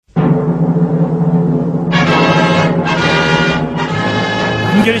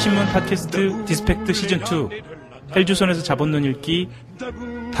한겨레신문 팟캐스트 디스펙트 시즌2 헬조선에서 자본론 읽기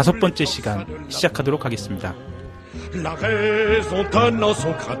 5번째 시간 시작하도록 하겠습니다. La raison tonnant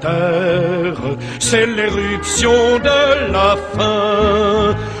son cratère, c'est l'éruption de la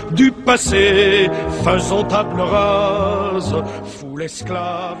fin du passé, faisant table rase, foule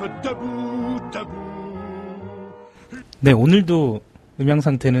esclave debout, debout. 네, 오늘도 음향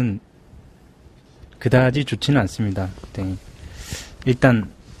상태는 그다지 좋지는 않습니다. 네. 일단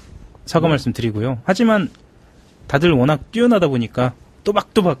사과 말씀 드리고요. 하지만 다들 워낙 뛰어나다 보니까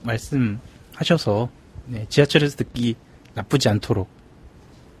또박또박 말씀하셔서 네, 지하철에서 듣기 나쁘지 않도록.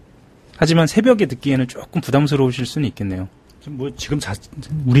 하지만 새벽에 듣기에는 조금 부담스러우실 수는 있겠네요. 뭐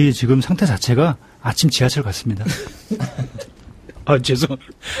우리 지금 상태 자체가 아침 지하철 같습니다. 아 죄송.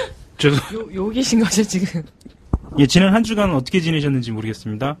 욕이신 거죠 지금? 예, 지난 한 주간 어떻게 지내셨는지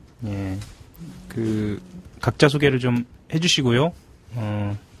모르겠습니다. 예, 각자 소개를 좀 해주시고요.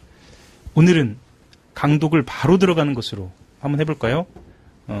 오늘은 강독을 바로 들어가는 것으로 한번 해볼까요?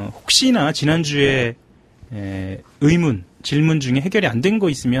 혹시나 지난주에 의문, 질문 중에 해결이 안 된 거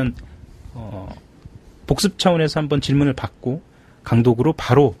있으면 복습 차원에서 한번 질문을 받고 강독으로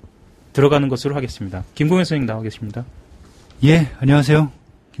바로 들어가는 것으로 하겠습니다. 김공현 선생님 나와 계십니다. 예, 안녕하세요.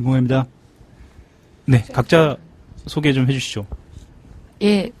 김공현입니다. 네, 각자 소개 좀 해주시죠.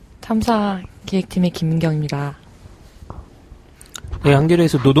 예, 탐사 기획팀의 김민경입니다. 네,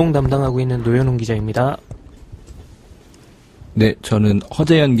 한겨레에서 노동 담당하고 있는 노현웅 기자입니다. 네, 저는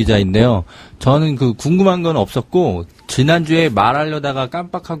허재현 기자인데요. 저는 궁금한 건 없었고, 지난주에 말하려다가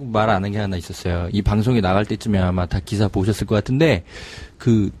깜빡하고 말 안 한 게 하나 있었어요. 이 방송이 나갈 때쯤에 아마 다 기사 보셨을 것 같은데,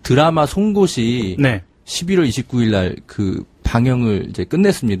 드라마 송곳이 네. 11월 29일 날 방영을 이제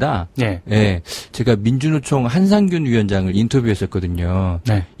끝냈습니다. 네. 예. 제가 민주노총 한상균 위원장을 인터뷰했었거든요.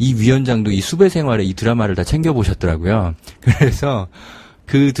 네. 이 위원장도 이 수배 생활에 이 드라마를 다 챙겨보셨더라고요. 그래서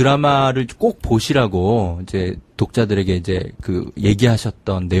그 드라마를 꼭 보시라고 이제 독자들에게 이제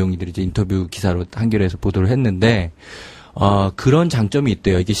얘기하셨던 내용들이 이제 인터뷰 기사로 한겨레에서 보도를 했는데, 그런 장점이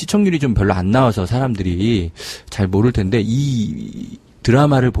있대요. 이게 시청률이 좀 별로 안 나와서 사람들이 잘 모를 텐데, 이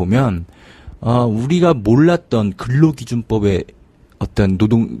드라마를 보면, 우리가 몰랐던 근로기준법에 어떤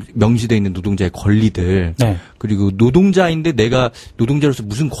명시되어 있는 노동자의 권리들, 네. 그리고 노동자인데 내가 노동자로서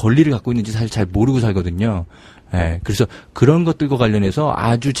무슨 권리를 갖고 있는지 사실 잘 모르고 살거든요. 예, 그래서 그런 것들과 관련해서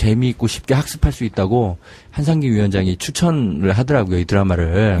아주 재미있고 쉽게 학습할 수 있다고 한상기 위원장이 추천을 하더라고요, 이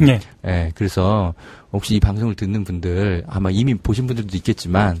드라마를. 네. 예, 그래서 혹시 이 방송을 듣는 분들, 아마 이미 보신 분들도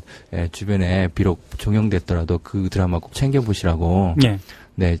있겠지만, 예, 주변에 비록 종영됐더라도 그 드라마 꼭 챙겨보시라고. 네.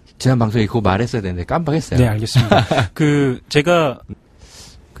 네, 지난 방송에 그거 말했어야 되는데 깜빡했어요. 네, 알겠습니다. 제가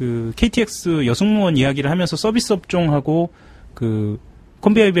KTX 여승무원 이야기를 하면서 서비스 업종하고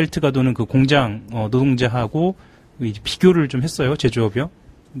컨베이어 벨트가 도는 공장 노동자하고 이제 비교를 좀 했어요, 제조업이요.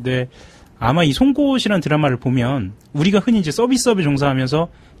 근데 아마 이 송곳이라는 드라마를 보면 우리가 흔히 이제 서비스업에 종사하면서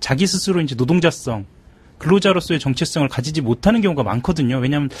자기 스스로 이제 노동자성, 근로자로서의 정체성을 가지지 못하는 경우가 많거든요.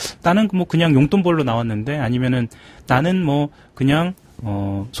 왜냐하면 나는 그냥 용돈 벌러 나왔는데, 아니면은 나는 그냥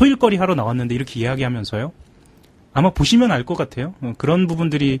소일거리 하러 나왔는데, 이렇게 이야기하면서요. 아마 보시면 알 것 같아요. 그런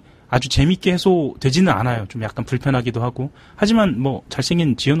부분들이 아주 재밌게 해소되지는 않아요. 좀 약간 불편하기도 하고. 하지만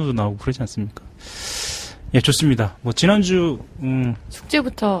잘생긴 지현우도 나오고 그러지 않습니까? 예, 좋습니다. 지난주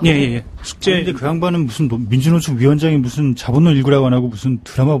숙제부터. 예. 숙제. 근데 그 양반은 무슨 민주노총 위원장이 무슨 자본론 읽으라고 안 하고 무슨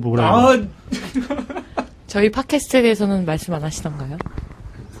드라마 보라고. 저희 팟캐스트에 대해서는 말씀 안 하시던가요?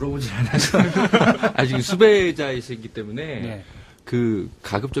 물어보지 않아서. 아직 수배자이시기 때문에. 네.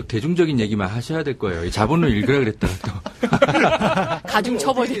 가급적 대중적인 얘기만 하셔야 될 거예요. 이 자본론 읽으라 그랬다가 또. 가중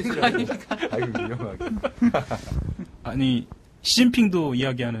처벌되는 거 아닙니까? 아유, 위험하게. 아니, 시진핑도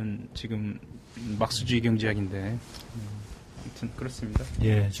이야기하는 지금 막수주의 경제학인데. 아무튼, 그렇습니다.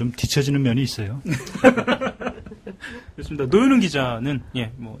 예, 좀 뒤처지는 면이 있어요. 그렇습니다. 노현웅 기자는,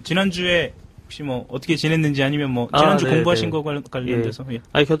 지난주에 혹시 어떻게 지냈는지, 아니면 지난주 공부하신 거 관련돼서.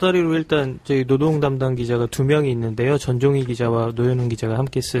 예. 곁다리로 일단 저희 노동 담당 기자가 2명이 있는데요. 전종희 기자와 노현웅 기자가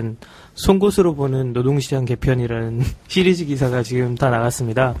함께 쓴 송곳으로 보는 노동시장 개편이라는 시리즈 기사가 지금 다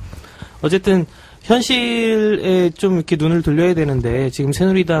나갔습니다. 어쨌든 현실에 좀 이렇게 눈을 돌려야 되는데, 지금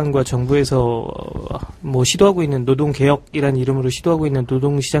새누리당과 정부에서 시도하고 있는 노동개혁이라는 이름으로 시도하고 있는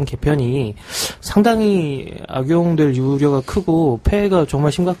노동시장 개편이 상당히 악용될 우려가 크고 폐해가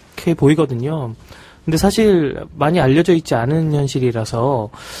정말 심각해 보이거든요. 근데 사실 많이 알려져 있지 않은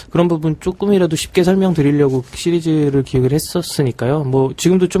현실이라서 그런 부분 조금이라도 쉽게 설명드리려고 시리즈를 기획을 했었으니까요.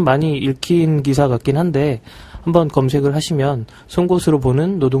 지금도 좀 많이 읽힌 기사 같긴 한데, 한번 검색을 하시면 송곳으로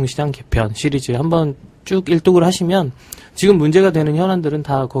보는 노동시장 개편 시리즈 한번 쭉 일독을 하시면 지금 문제가 되는 현안들은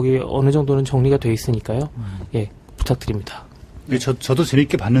다 거기 어느 정도는 정리가 돼 있으니까요. 예, 부탁드립니다. 네, 저도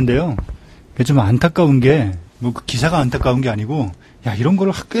재밌게 봤는데요. 좀 안타까운 게, 뭐, 그 기사가 안타까운 게 아니고, 야, 이런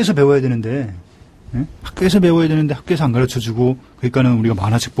거를 학교에서 배워야 되는데, 예? 학교에서 배워야 되는데 학교에서 안 가르쳐 주고, 그러니까는 우리가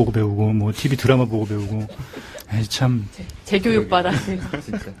만화책 보고 배우고, 뭐, TV 드라마 보고 배우고, 에이, 참. 재교육 받아.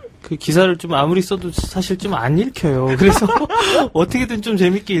 그 기사를 좀 아무리 써도 사실 좀 안 읽혀요. 그래서 어떻게든 좀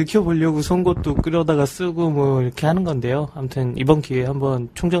재밌게 읽혀보려고 송곳도 끌어다가 쓰고 뭐 이렇게 하는 건데요. 아무튼 이번 기회에 한번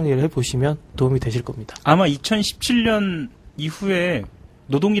총정리를 해보시면 도움이 되실 겁니다. 아마 2017년 이후에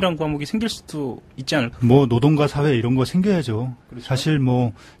노동이란 과목이 생길 수도 있지 않을까? 뭐, 노동과 사회 이런 거 생겨야죠. 그렇죠? 사실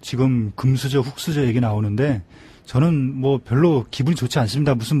뭐, 지금 금수저, 훅수저 얘기 나오는데, 저는 뭐 별로 기분이 좋지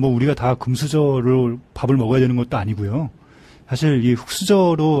않습니다. 무슨 뭐 우리가 다 금수저로 밥을 먹어야 되는 것도 아니고요. 사실 이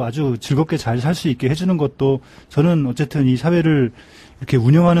흑수저로 아주 즐겁게 잘 살 수 있게 해주는 것도 저는 어쨌든 이 사회를 이렇게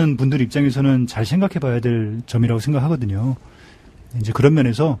운영하는 분들 입장에서는 잘 생각해 봐야 될 점이라고 생각하거든요. 이제 그런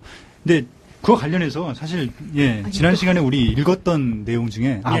면에서. 근데 그거 관련해서 사실, 예, 지난 시간에 우리 읽었던 내용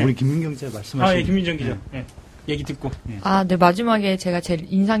중에, 예. 우리 김민경 기자 말씀하신. 예, 김민정 기자. 예. 얘기 듣고. 예. 네, 마지막에 제가 제일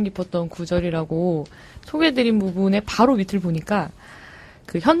인상 깊었던 구절이라고 소개해드린 부분에 바로 밑을 보니까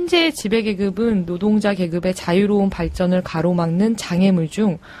그 현재 지배계급은 노동자 계급의 자유로운 발전을 가로막는 장애물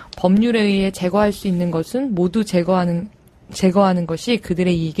중 법률에 의해 제거할 수 있는 것은 모두 제거하는 것이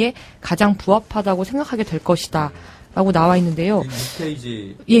그들의 이익에 가장 부합하다고 생각하게 될 것이다. 라고 나와 있는데요.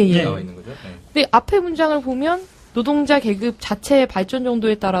 6페이지에 나와 있는 거죠? 네. 근데 앞에 문장을 보면 노동자 계급 자체의 발전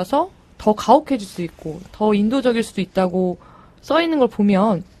정도에 따라서 더 가혹해질 수 있고 더 인도적일 수도 있다고 써 있는 걸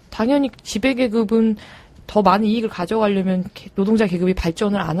보면 당연히 지배계급은 더 많은 이익을 가져가려면 노동자 계급이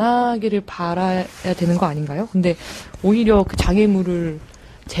발전을 안 하기를 바라야 되는 거 아닌가요? 근데 오히려 그 장애물을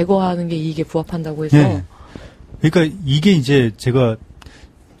제거하는 게 이익에 부합한다고 해서. 네. 그러니까 이게 이제 제가,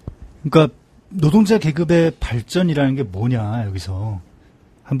 그러니까 노동자 계급의 발전이라는 게 뭐냐, 여기서.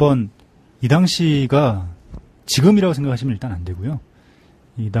 한번 이 당시가 지금이라고 생각하시면 일단 안 되고요.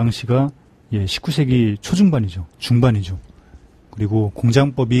 이 당시가 19세기 초중반이죠. 중반이죠. 그리고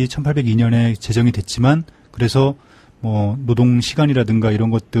공장법이 1802년에 제정이 됐지만 그래서 뭐 노동 시간이라든가 이런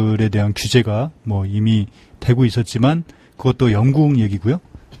것들에 대한 규제가 뭐 이미 되고 있었지만 그것도 영국 얘기고요.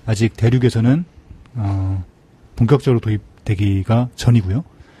 아직 대륙에서는 본격적으로 도입되기가 전이고요.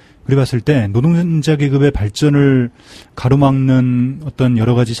 그래 봤을 때 노동자 계급의 발전을 가로막는 어떤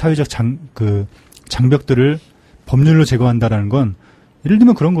여러 가지 사회적 장벽들을 법률로 제거한다라는 건 예를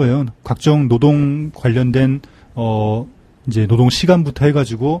들면 그런 거예요. 각종 노동 관련된 이제 노동 시간부터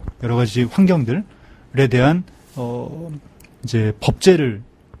해가지고 여러 가지 환경들에 대한 이제 법제를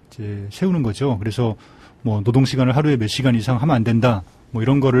이제 세우는 거죠. 그래서 뭐 노동 시간을 하루에 몇 시간 이상 하면 안 된다. 뭐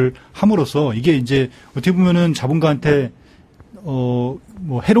이런 거를 함으로써 이게 이제 어떻게 보면은 자본가한테 뭐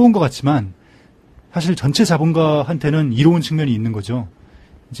해로운 것 같지만 사실 전체 자본가한테는 이로운 측면이 있는 거죠.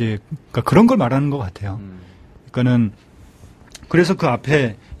 이제 그러니까 그런 걸 말하는 것 같아요. 그러니까는 그래서 그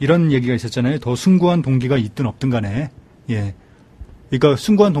앞에 이런 얘기가 있었잖아요. 더 숭고한 동기가 있든 없든 간에. 예. 그러니까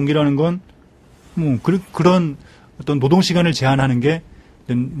숭고한 동기라는 건 뭐 그런 어떤 노동 시간을 제한하는 게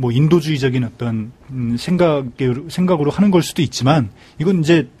뭐 인도주의적인 어떤 생각으로 하는 걸 수도 있지만 이건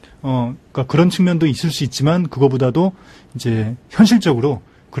이제 그러니까 그런 측면도 있을 수 있지만 그거보다도 이제 현실적으로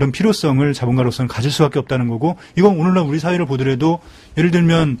그런 필요성을 자본가로서는 가질 수밖에 없다는 거고 이건 오늘날 우리 사회를 보더라도 예를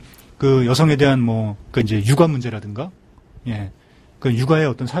들면 그 여성에 대한 그 이제 육아 문제라든가 예. 그 육아의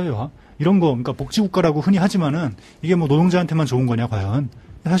어떤 사회화 이런 거 그러니까 복지국가라고 흔히 하지만은 이게 뭐 노동자한테만 좋은 거냐 과연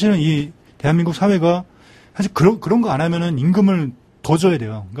사실은 이 대한민국 사회가 사실 그런 거 안 하면은 임금을 더 줘야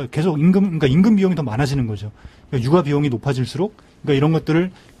돼요. 그러니까 계속 그러니까 임금 비용이 더 많아지는 거죠. 그러니까 육아 비용이 높아질수록 그러니까 이런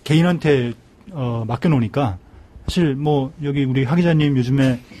것들을 개인한테 맡겨놓으니까 사실 뭐 여기 우리 하 기자님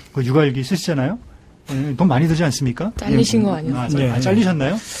요즘에 그 육아일기 쓰시잖아요. 돈 많이 들지 않습니까? 잘리신 거 아니에요?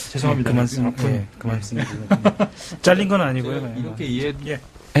 잘리셨나요? 죄송합니다. 그만 씁니다. 잘린 건 아니고요. 이렇게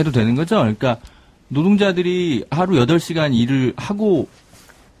이해해도 되는 거죠? 그러니까 노동자들이 하루 8시간 일을 하고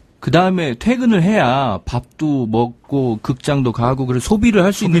그 다음에 퇴근을 해야 밥도 먹고 극장도 가고 그래서 소비를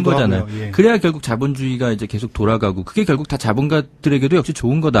할 수 있는 거잖아요. 예. 그래야 결국 자본주의가 이제 계속 돌아가고 그게 결국 다 자본가들에게도 역시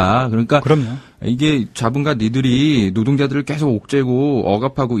좋은 거다. 그러니까 그럼요. 이게 자본가 니들이 노동자들을 계속 옥죄고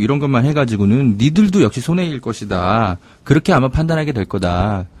억압하고 이런 것만 해가지고는 니들도 역시 손해일 것이다. 그렇게 아마 판단하게 될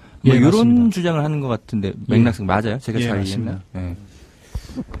거다. 뭐 예, 이런 맞습니다. 주장을 하는 것 같은데 맥락상 맞아요? 제가 예, 잘 맞습니다. 이해했나요?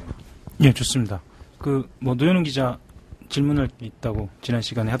 예, 좋습니다. 뭐 노현웅 기자 질문을 있다고 지난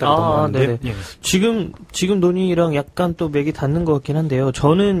시간에 하다가 넘어갔는데 네네. 지금 논의랑 약간 또 맥이 닿는 것 같긴 한데요.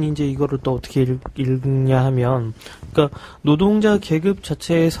 저는 이제 이거를 또 어떻게 읽냐 하면, 그러니까 노동자 계급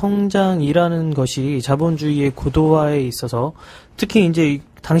자체의 성장이라는 것이 자본주의의 고도화에 있어서 특히 이제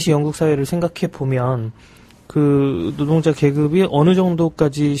당시 영국 사회를 생각해 보면 그 노동자 계급이 어느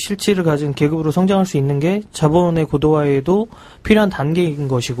정도까지 실질을 가진 계급으로 성장할 수 있는 게 자본의 고도화에도 필요한 단계인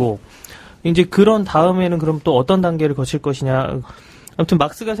것이고, 이제 그런 다음에는 그럼 또 어떤 단계를 거칠 것이냐. 아무튼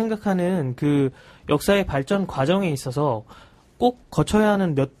막스가 생각하는 그 역사의 발전 과정에 있어서 꼭 거쳐야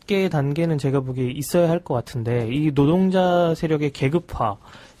하는 몇 개의 단계는 제가 보기에 있어야 할 것 같은데, 이 노동자 세력의 계급화,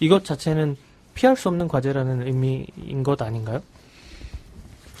 이것 자체는 피할 수 없는 과제라는 의미인 것 아닌가요?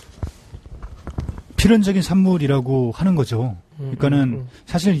 필연적인 산물이라고 하는 거죠. 그러니까는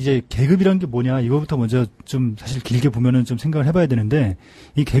사실 이제 계급이라는 게 뭐냐, 이거부터 먼저 좀 사실 길게 보면은 좀 생각을 해봐야 되는데,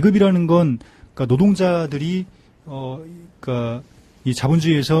 이 계급이라는 건 그러니까 노동자들이 그러니까 이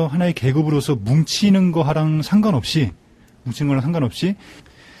자본주의에서 하나의 계급으로서 뭉치는 거랑 상관없이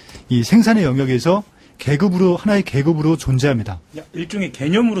이 생산의 영역에서 계급으로 하나의 계급으로 존재합니다. 일종의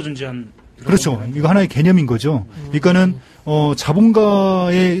개념으로 존재한. 그렇죠. 건가요? 이거 하나의 개념인 거죠. 그러니까는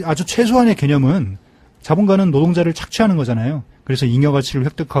자본가의 아주 최소한의 개념은, 자본가는 노동자를 착취하는 거잖아요. 그래서 잉여 가치를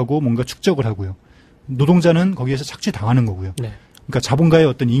획득하고 뭔가 축적을 하고요. 노동자는 거기에서 착취당하는 거고요. 네. 그러니까 자본가의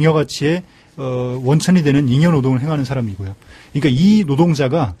어떤 잉여 가치에 원천이 되는 잉여 노동을 행하는 사람이고요. 그러니까 이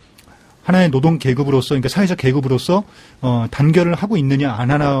노동자가 하나의 노동 계급으로서, 그러니까 사회적 계급으로서 단결을 하고 있느냐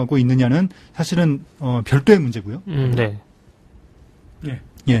안 하고 있느냐는 사실은 별도의 문제고요. 네.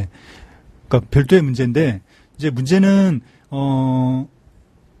 예. 그러니까 별도의 문제인데, 이제 문제는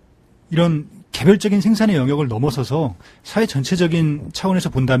이런 개별적인 생산의 영역을 넘어서서 사회 전체적인 차원에서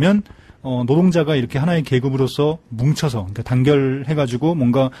본다면 노동자가 이렇게 하나의 계급으로서 뭉쳐서, 그러니까 단결해가지고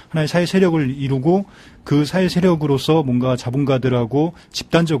뭔가 하나의 사회 세력을 이루고, 그 사회 세력으로서 뭔가 자본가들하고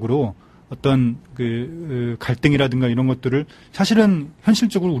집단적으로 어떤 그 갈등이라든가 이런 것들을, 사실은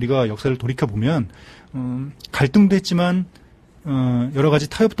현실적으로 우리가 역사를 돌이켜 보면 갈등도 했지만 여러 가지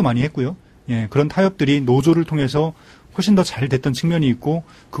타협도 많이 했고요. 예, 그런 타협들이 노조를 통해서 훨씬 더 잘 됐던 측면이 있고,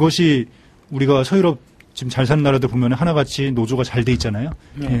 그것이 우리가 서유럽 지금 잘 사는 나라들 보면 하나같이 노조가 잘 돼 있잖아요.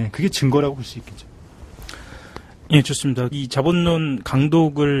 예, 그게 증거라고 볼 수 있겠죠. 예, 좋습니다. 이 자본론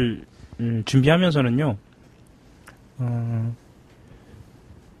강독을 준비하면서는요,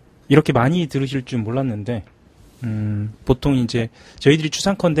 이렇게 많이 들으실 줄 몰랐는데, 보통 이제 저희들이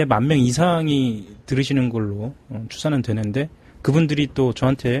추산컨대 10,000명 이상이 들으시는 걸로 추산은 되는데, 그분들이 또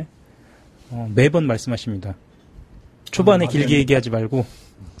저한테 매번 말씀하십니다. 초반에 길게 얘기하지 말고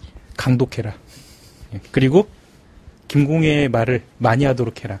강독해라. 예, 그리고 김공혜의 말을 많이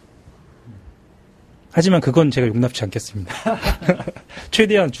하도록 해라. 하지만 그건 제가 용납치 않겠습니다.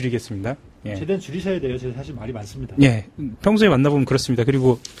 최대한 줄이겠습니다. 예. 최대한 줄이셔야 돼요. 제가 사실 말이 많습니다. 예, 평소에 만나보면 그렇습니다.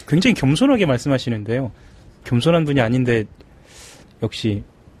 그리고 굉장히 겸손하게 말씀하시는데요. 겸손한 분이 아닌데 역시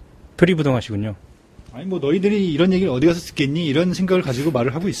표리부동하시군요. 아니 뭐 너희들이 이런 얘기를 어디 가서 듣겠니? 이런 생각을 가지고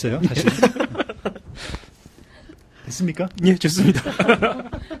말을 하고 있어요. 사실. 됐습니까? 예, 좋습니다.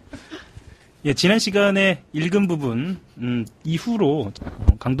 예, 지난 시간에 읽은 부분 이후로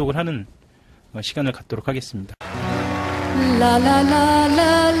강독을 하는 시간을 갖도록 하겠습니다.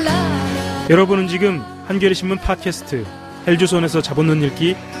 여러분은 지금 한겨레 신문 팟캐스트 헬조선에서 자본론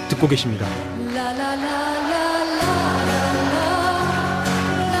읽기 듣고 계십니다.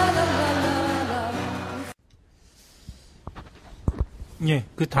 예,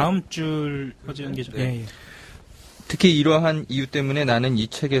 그 다음 줄 어제는 게 네. 예. 특히 이러한 이유 때문에 나는 이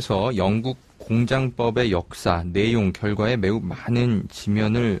책에서 영국 공장법의 역사, 내용, 결과에 매우 많은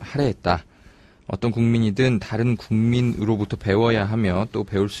지면을 할애했다. 어떤 국민이든 다른 국민으로부터 배워야 하며 또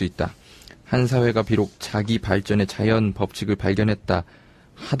배울 수 있다. 한 사회가 비록 자기 발전의 자연 법칙을 발견했다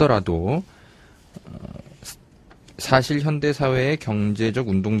하더라도 사실 현대 사회의 경제적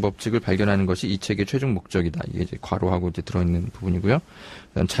운동 법칙을 발견하는 것이 이 책의 최종 목적이다. 이게 이제 괄호하고 이제 들어있는 부분이고요.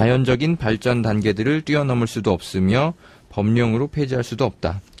 자연적인 발전 단계들을 뛰어넘을 수도 없으며 법령으로 폐지할 수도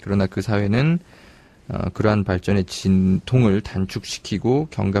없다. 그러나 그 사회는 그러한 발전의 진통을 단축시키고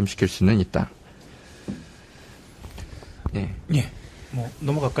경감시킬 수는 있다. 예. 예. 뭐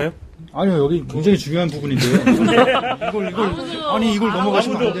넘어갈까요? 아니요, 여기 굉장히 중요한 부분인데요. 이걸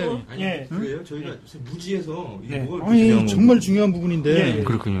넘어가시면 안 돼요. 예. 그래요? 저희가 무지해서 이게 네. 뭐가 아니, 정말 중요한 부분인데. 예.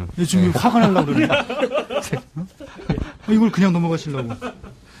 그렇군요. 지금 화가 나려고 그러네. 이걸 그냥 넘어가시려고.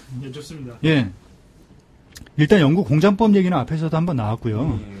 예, 좋습니다. 예. 일단 영국 공장법 얘기는 앞에서도 한번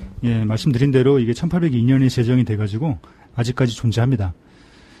나왔고요. 예, 말씀드린 대로 이게 1802년에 제정이 돼가지고 아직까지 존재합니다.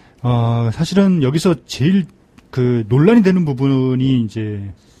 사실은 여기서 제일 그 논란이 되는 부분이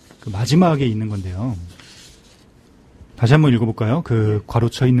이제 그 마지막에 있는 건데요. 다시 한번 읽어볼까요? 그 괄호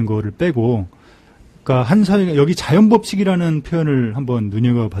쳐 있는 거를 빼고, 그러니까 한 사회가 여기 자연법칙이라는 표현을 한번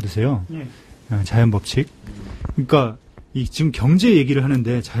눈여겨봐주세요. 예. 자연법칙. 그러니까 지금 경제 얘기를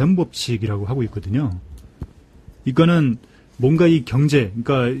하는데 자연법칙이라고 하고 있거든요. 이거는 뭔가 이 경제,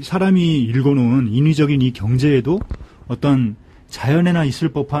 그러니까 사람이 일궈놓은 인위적인 이 경제에도 어떤 자연에나 있을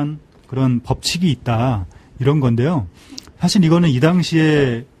법한 그런 법칙이 있다, 이런 건데요. 사실 이거는 이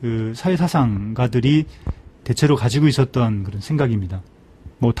당시에 그 사회사상가들이 대체로 가지고 있었던 그런 생각입니다.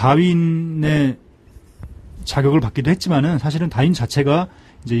 뭐 다윈의 자격을 받기도 했지만은 사실은 다윈 자체가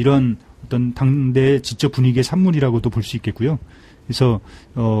이제 이런 어떤 당대의 지적 분위기의 산물이라고도 볼 수 있겠고요. 그래서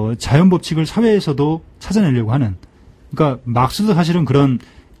자연 법칙을 사회에서도 찾아내려고 하는, 그러니까 막스도 사실은 그런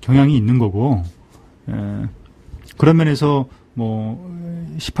경향이 있는 거고, 그런 면에서 뭐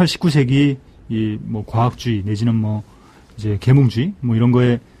 18, 19세기 이 뭐 과학주의 내지는 뭐 이제 계몽주의 뭐 이런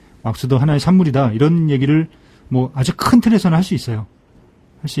거에 막스도 하나의 산물이다, 이런 얘기를 뭐 아주 큰 틀에서는 할 수 있어요.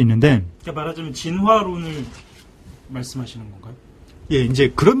 할 수 있는데, 그러니까 말하자면 진화론을 말씀하시는 건가요? 예,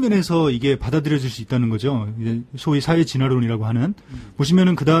 이제 그런 면에서 이게 받아들여질 수 있다는 거죠. 이제 소위 사회 진화론이라고 하는.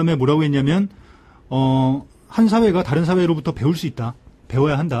 보시면은 그 다음에 뭐라고 했냐면, 한 사회가 다른 사회로부터 배울 수 있다.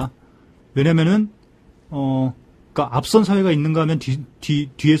 배워야 한다. 왜냐면은, 그러니까 앞선 사회가 있는가 하면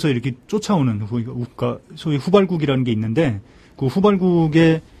뒤에서 이렇게 쫓아오는, 그러니까 소위 후발국이라는 게 있는데, 그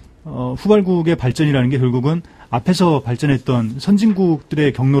후발국의 발전이라는 게 결국은 앞에서 발전했던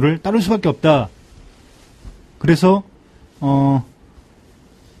선진국들의 경로를 따를 수밖에 없다. 그래서,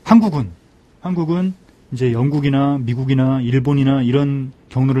 한국은 이제 영국이나 미국이나 일본이나 이런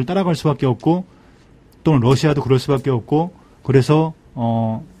경로를 따라갈 수밖에 없고, 또는 러시아도 그럴 수밖에 없고, 그래서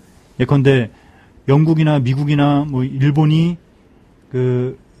예컨대 영국이나 미국이나 뭐 일본이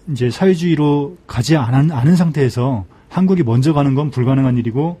그 이제 사회주의로 가지 않은 상태에서 한국이 먼저 가는 건 불가능한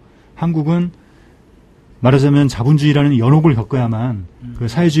일이고, 한국은 말하자면 자본주의라는 연옥을 겪어야만 그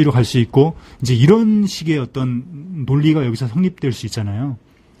사회주의로 갈 수 있고, 이제 이런 식의 어떤 논리가 여기서 성립될 수 있잖아요.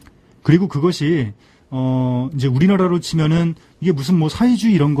 그리고 그것이 이제 우리나라로 치면은 이게 무슨 뭐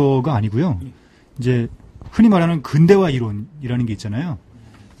사회주의 이런 거가 아니고요. 이제 흔히 말하는 근대화 이론이라는 게 있잖아요.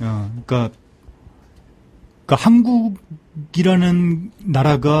 그러니까 한국이라는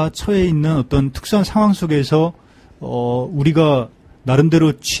나라가 처해 있는 어떤 특수한 상황 속에서 우리가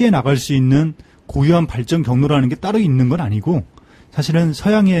나름대로 취해 나갈 수 있는 고유한 발전 경로라는 게 따로 있는 건 아니고, 사실은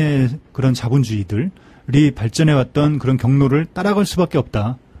서양의 그런 자본주의들이 발전해왔던 그런 경로를 따라갈 수밖에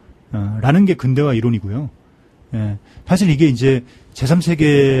없다. 라는 게 근대화 이론이고요. 예, 사실 이게 이제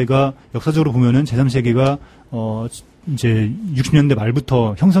제3세계가 역사적으로 보면은 제3세계가 이제 60년대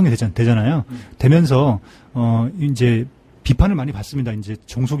말부터 형성이 되잖아요. 되면서 이제 비판을 많이 받습니다. 이제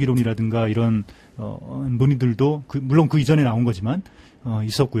종속 이론이라든가 이런 논의들도 물론 그 이전에 나온 거지만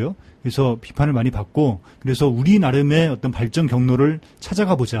있었고요. 그래서 비판을 많이 받고, 그래서 우리 나름의 어떤 발전 경로를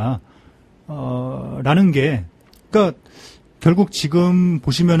찾아가 보자 라는 게, 그러니까 결국 지금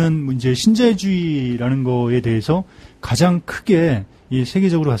보시면은 이제 신자유주의라는 거에 대해서 가장 크게 이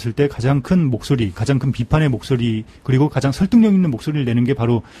세계적으로 봤을 때 가장 큰 목소리, 가장 큰 비판의 목소리, 그리고 가장 설득력 있는 목소리를 내는 게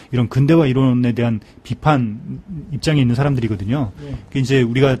바로 이런 근대화 이론에 대한 비판 입장에 있는 사람들이거든요. 그 이제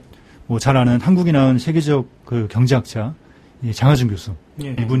우리가 뭐 잘 아는 한국이 낳은 세계적 그 경제학자 장하준 교수.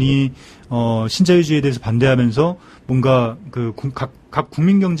 이분이 신자유주의에 대해서 반대하면서 뭔가 그 각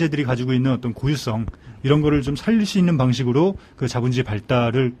국민 경제들이 가지고 있는 어떤 고유성, 이런 거를 좀 살릴 수 있는 방식으로 그 자본주의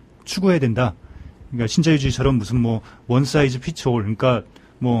발달을 추구해야 된다. 그러니까 신자유주의처럼 무슨 뭐 원 사이즈 피츠 올, 그러니까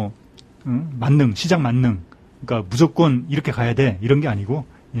뭐 만능, 시장 만능, 그러니까 무조건 이렇게 가야 돼, 이런 게 아니고.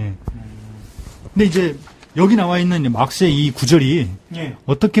 예. 근데 이제 여기 나와 있는 막스의 이 구절이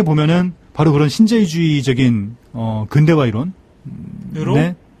어떻게 보면은 바로 그런 신자유주의적인 근대화 이론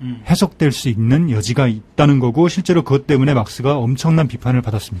네, 해석될 수 있는 여지가 있다는 거고, 실제로 그것 때문에 막스가 엄청난 비판을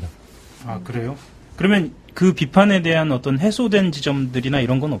받았습니다. 아, 그래요? 그러면 그 비판에 대한 어떤 해소된 지점들이나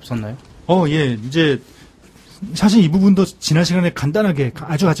이런 건 없었나요? 예. 이제 사실 이 부분도 지난 시간에 간단하게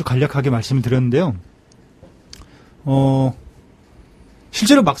아주 간략하게 말씀을 드렸는데요.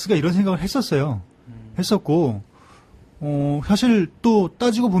 실제로 막스가 이런 생각을 했었어요. 했었고, 사실 또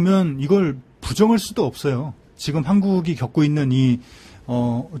따지고 보면 이걸 부정할 수도 없어요. 지금 한국이 겪고 있는 이,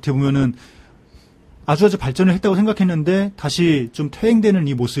 어떻게 보면은 아주 발전을 했다고 생각했는데 다시 좀 퇴행되는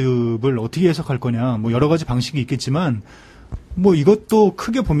이 모습을 어떻게 해석할 거냐, 뭐 여러 가지 방식이 있겠지만, 뭐 이것도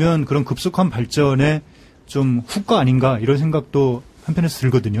크게 보면 그런 급속한 발전의 좀 후과 아닌가, 이런 생각도 한편에서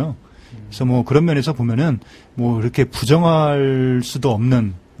들거든요. 그래서 뭐 그런 면에서 보면은 뭐 이렇게 부정할 수도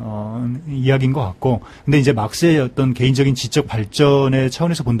없는 이야기인 것 같고, 근데 이제 막스의 어떤 개인적인 지적 발전의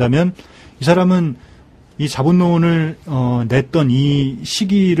차원에서 본다면 이 사람은 이 자본론을 냈던 이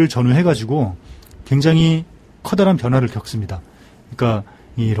시기를 전후해가지고 굉장히 커다란 변화를 겪습니다. 그러니까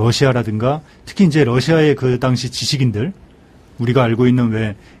이 러시아라든가 특히 이제 러시아의 그 당시 지식인들, 우리가 알고 있는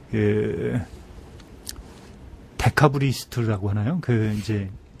왜 데카브리스트라고 하나요? 그 이제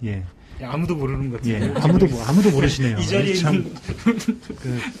아무도 모르는 것 같아요. 예, 아무도 모르시네요. 이 자리에 있는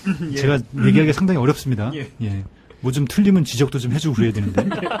예. 제가 얘기하기 상당히 어렵습니다. 예. 예. 뭐 좀 틀리면 지적도 좀 해주고 그래야 되는데.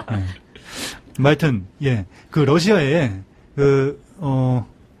 예. 하여튼, 예. 그 러시아에,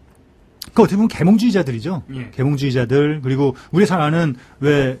 어떻게 보면 계몽주의자들이죠. 예. 계몽주의자들, 그리고 우리 잘 아는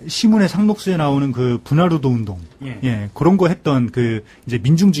왜 시문의 상록수에 나오는 그 분화로도 운동. 예. 예. 그런 거 했던 그 이제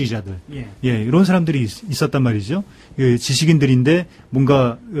민중주의자들. 예. 예. 이런 사람들이 있었단 말이죠. 그 지식인들인데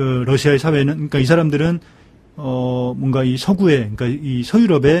뭔가, 러시아의 사회는, 그러니까 이 사람들은 뭔가 이 서구에, 그러니까 이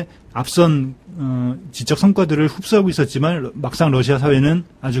서유럽의 앞선, 지적 성과들을 흡수하고 있었지만 막상 러시아 사회는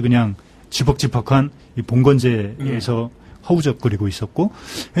아주 그냥 지벅지벅한 이 봉건제에서 허우적거리고 있었고,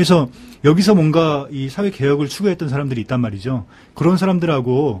 그래서 여기서 뭔가 이 사회 개혁을 추구했던 사람들이 있단 말이죠. 그런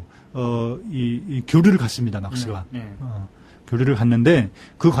사람들하고 이 교류를 갔습니다, 막스가. 교류를 갔는데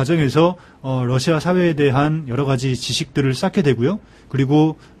그 과정에서 러시아 사회에 대한 여러 가지 지식들을 쌓게 되고요.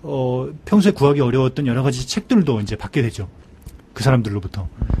 그리고 평소에 구하기 어려웠던 여러 가지 책들도 이제 받게 되죠. 그 사람들로부터.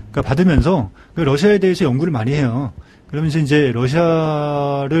 그러니까 받으면서 러시아에 대해서 연구를 많이 해요. 그러면서 이제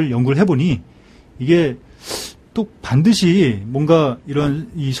러시아를 연구를 해보니 이게 또 반드시 뭔가 이런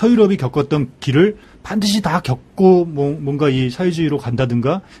이 서유럽이 겪었던 길을 반드시 다 겪고 뭔가 이 사회주의로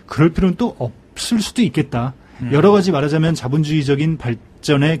간다든가 그럴 필요는 또 없을 수도 있겠다. 여러 가지 말하자면 자본주의적인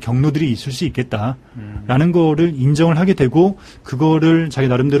발전의 경로들이 있을 수 있겠다라는 거를 인정을 하게 되고 그거를 자기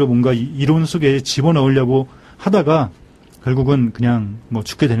나름대로 뭔가 이론 속에 집어넣으려고 하다가 결국은 그냥 뭐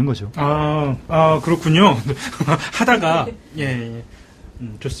죽게 되는 거죠. 그렇군요. 하다가 예.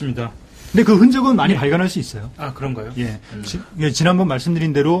 좋습니다. 근데 그 흔적은 많이 발견할 수 있어요. 아, 그런가요? 예. 지난번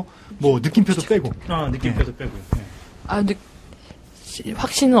말씀드린 대로 뭐 느낌표도 빼고. 느낌표도 빼고. 예. 근데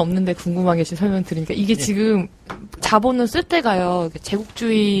확신은 없는데 궁금하게 지금 설명 드리니까 이게 지금 자본을 쓸 때가요.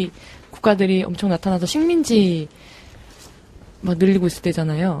 제국주의 국가들이 엄청 나타나서 식민지 막 늘리고 있을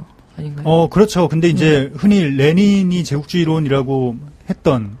때잖아요. 아닌가요? 그렇죠. 근데 이제 흔히 레닌이 제국주의론이라고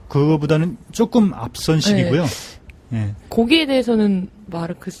했던 그거보다는 조금 앞선 시기고요. 예. 거기에 대해서는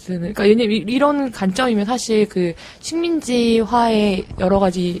마르크스는, 그러니까 왜냐면 이런 관점이면 사실 그 식민지화의 여러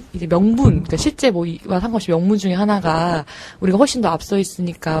가지 이제 명분, 그러니까 실제 뭐와 상관없이 명분 중에 하나가 우리가 훨씬 더 앞서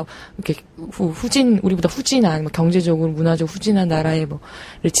있으니까 이렇게 우리보다 후진한, 뭐 경제적으로 문화적으로 후진한 나라의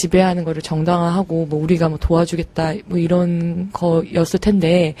뭐를 지배하는 거를 정당화하고 뭐 우리가 뭐 도와주겠다 뭐 이런 거였을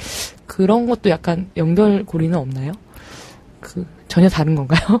텐데 그런 것도 약간 연결고리는 없나요? 전혀 다른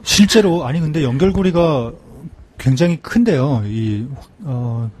건가요? 실제로 근데 연결고리가 굉장히 큰데요.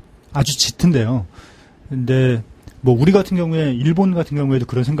 아주 짙은데요. 근데 뭐 우리 같은 경우에 일본 같은 경우에도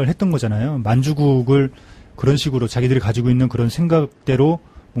그런 생각을 했던 거잖아요. 만주국을 그런 식으로 자기들이 가지고 있는 그런 생각대로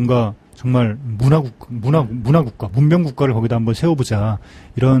뭔가 정말 문화국가, 문명국가를 거기다 한번 세워보자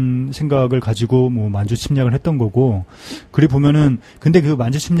이런 생각을 가지고 뭐 만주 침략을 했던 거고. 그리고 보면은 근데 그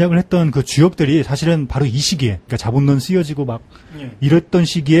만주 침략을 했던 그 주역들이 사실은 바로 이 시기에, 그러니까 자본론 쓰여지고 막 이랬던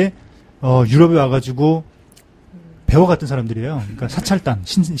시기에 유럽에 와가지고 배워갔던 사람들이에요. 그러니까 사찰단,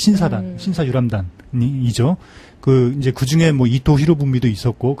 신사단, 신사유람단이죠. 이제 그 중에 뭐 이토 히로부미도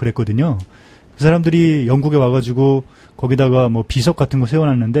있었고 그랬거든요. 그 사람들이 영국에 와가지고 거기다가 뭐 비석 같은 거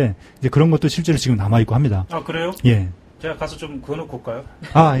세워놨는데 이제 그런 것도 실제로 지금 남아있고 합니다. 아, 그래요? 예. 제가 가서 좀 그어놓고 올까요?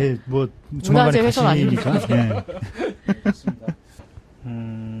 예. 뭐, 조만간에 가시니까. 예. 그렇습니다.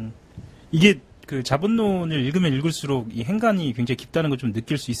 이게 그 자본론을 읽으면 읽을수록 이 행간이 굉장히 깊다는 걸 좀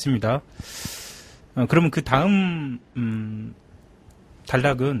느낄 수 있습니다. 그러면 그 다음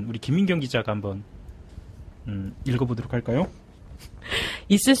단락은 우리 김민경 기자가 한번 읽어보도록 할까요?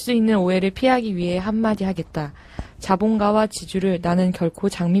 있을 수 있는 오해를 피하기 위해 한마디 하겠다. 자본가와 지주를 나는 결코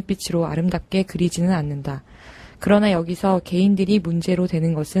장밋빛으로 아름답게 그리지는 않는다. 그러나 여기서 개인들이 문제로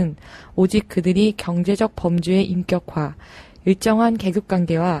되는 것은 오직 그들이 경제적 범주의 인격화, 일정한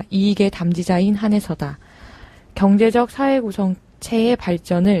계급관계와 이익의 담지자인 한에서다. 경제적 사회구성체의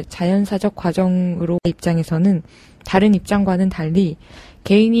발전을 자연사적 과정으로 입장에서는 다른 입장과는 달리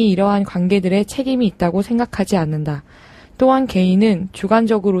개인이 이러한 관계들의 책임이 있다고 생각하지 않는다. 또한 개인은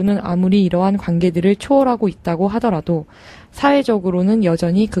주관적으로는 아무리 이러한 관계들을 초월하고 있다고 하더라도 사회적으로는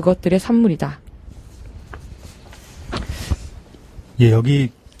여전히 그것들의 산물이다. 예, 여기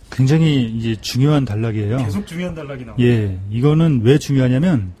굉장히 이제 중요한 단락이에요. 계속 중요한 단락이 나와요. 예, 이거는 왜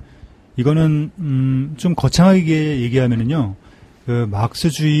중요하냐면 이거는 좀 거창하게 얘기하면은요, 그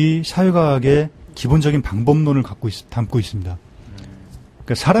마르크스주의 사회과학의 기본적인 방법론을 담고 있습니다.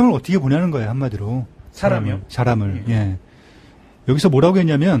 그러니까 사람을 어떻게 보냐는 거예요, 한마디로. 사람이요? 사람을. 예. 여기서 뭐라고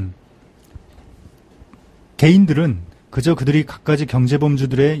했냐면 개인들은 그저 그들이 갖가지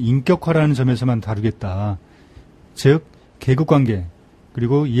경제범주들의 인격화라는 점에서만 다루겠다. 즉 계급관계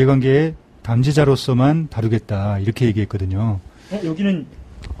그리고 이해관계의 담지자로서만 다루겠다. 이렇게 얘기했거든요. 여기는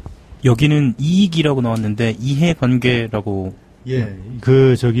여기는 이익이라고 나왔는데 이해관계라고. 예,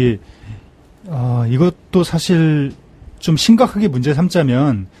 이것도 사실 좀 심각하게 문제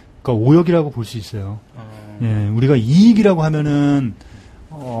삼자면, 그러니까 오역이라고 볼 수 있어요. 예, 우리가 이익이라고 하면은,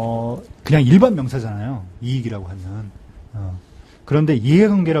 그냥 일반 명사잖아요. 이익이라고 하면. 그런데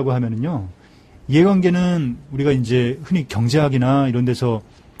이해관계라고 하면은요, 이해관계는 우리가 이제 흔히 경제학이나 이런 데서,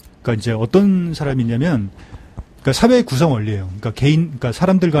 그러니까 이제 어떤 사람이 있냐면, 그러니까 사회의 구성 원리예요. 그러니까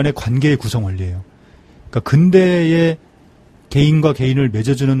사람들 간의 관계의 구성 원리예요. 그러니까 근대의 개인과 개인을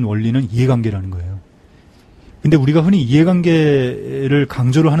맺어주는 원리는 이해관계라는 거예요. 근데 우리가 흔히 이해관계를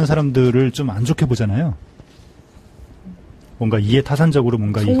강조를 하는 사람들을 좀 안 좋게 보잖아요. 뭔가 이해타산적으로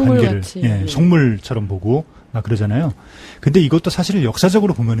뭔가 이 관계를 속물처럼 보고 막 그러잖아요. 근데 이것도 사실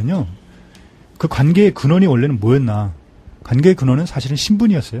역사적으로 보면은요, 그 관계의 근원이 원래는 뭐였나? 관계의 근원은 사실은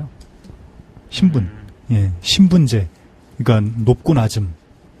신분이었어요. 신분. 예, 신분제. 그러니까 높고 낮음.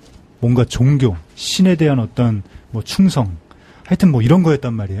 뭔가 종교, 신에 대한 어떤 뭐 충성. 하여튼 뭐 이런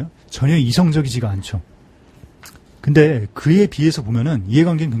거였단 말이에요. 전혀 이성적이지가 않죠. 근데 그에 비해서 보면은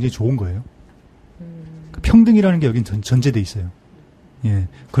이해관계는 굉장히 좋은 거예요. 평등이라는 게 여긴 전제돼 있어요. 예.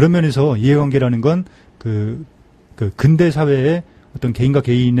 그런 면에서 이해관계라는 건 그 근대 사회의 어떤 개인과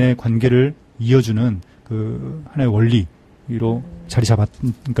개인의 관계를 이어주는 그 하나의 원리로 자리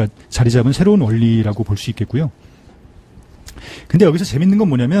잡은 새로운 원리라고 볼 수 있겠고요. 근데 여기서 재밌는 건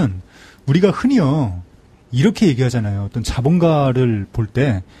뭐냐면 우리가 흔히요 이렇게 얘기하잖아요. 어떤 자본가를 볼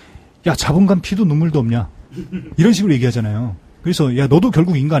때 야, 자본가는 피도 눈물도 없냐? 이런 식으로 얘기하잖아요. 그래서 야, 너도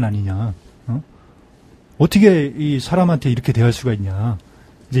결국 인간 아니냐? 어떻게 이 사람한테 이렇게 대할 수가 있냐?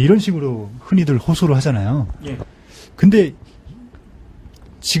 이제 이런 식으로 흔히들 호소를 하잖아요. 예. 근데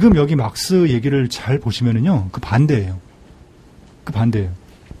지금 여기 막스 얘기를 잘 보시면은요, 그 반대예요. 그 반대예요.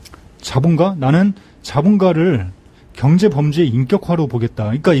 자본가? 나는 자본가를 경제 범죄의 인격화로 보겠다.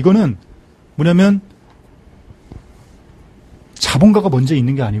 그러니까 이거는 뭐냐면 자본가가 먼저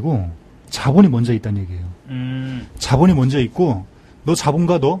있는 게 아니고 자본이 먼저 있다는 얘기예요. 자본이 먼저 있고 너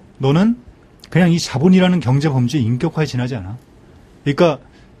자본가 너는 그냥 이 자본이라는 경제 범죄의 인격화에 지나지 않아. 그러니까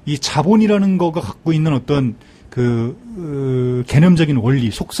이 자본이라는 거가 갖고 있는 어떤 개념적인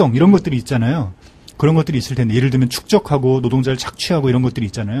원리, 속성 이런 것들이 있잖아요. 그런 것들이 있을 텐데 예를 들면 축적하고 노동자를 착취하고 이런 것들이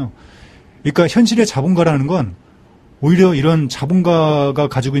있잖아요. 그러니까 현실의 자본가라는 건 오히려 이런 자본가가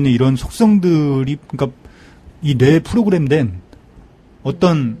가지고 있는 이런 속성들이 그러니까 이 뇌에 프로그램된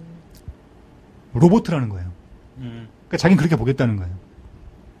어떤 로봇이라는 거예요. 그러니까 자기는 그렇게 보겠다는 거예요.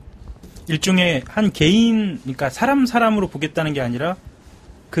 일종의 한 개인, 그러니까 사람으로 보겠다는 게 아니라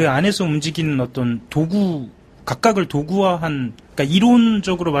그 안에서 움직이는 어떤 도구, 각각을 도구화한, 그러니까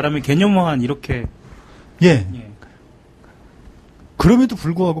이론적으로 말하면 개념화한 이렇게. 예. 그럼에도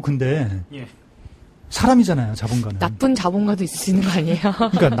불구하고 근데 사람이잖아요, 자본가는. 나쁜 자본가도 있을 수 있는 거 아니에요?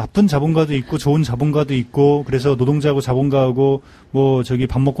 그러니까 나쁜 자본가도 있고 좋은 자본가도 있고 그래서 노동자하고 자본가하고 뭐 저기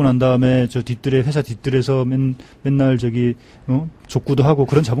밥 먹고 난 다음에 저 회사 뒷뜰에서 맨날 저기 족구도 하고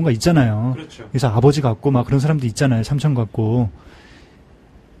그런 자본가 있잖아요. 그렇죠. 그래서 아버지 같고 막 그런 사람도 있잖아요. 삼촌 같고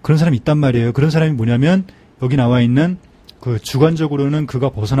그런 사람이 있단 말이에요. 그런 사람이 뭐냐면 여기 나와 있는 그 주관적으로는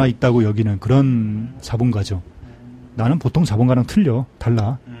그가 벗어나 있다고 여기는 그런 자본가죠. 나는 보통 자본가랑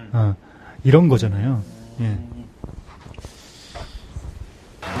달라. 이런 거잖아요. 예.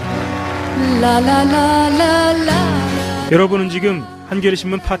 여러분은 지금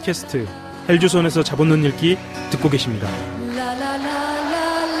한겨레신문 팟캐스트 헬조선에서 자본론 읽기 듣고 계십니다.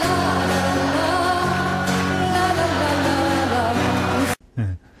 예.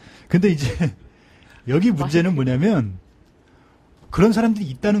 근데 이제 여기 문제는 뭐냐면 그런 사람들이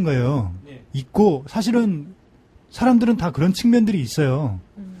있다는 거예요. 있고 사실은 사람들은 다 그런 측면들이 있어요.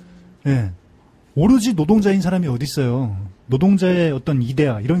 예. 오로지 노동자인 사람이 어디 있어요? 노동자의 어떤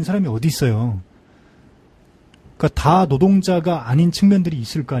이데아 이런 사람이 어디 있어요? 그러니까 다 노동자가 아닌 측면들이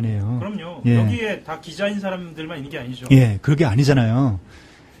있을 거 아니에요. 그럼요. 예. 여기에 다 기자인 사람들만 있는 게 아니죠. 예, 그게 아니잖아요.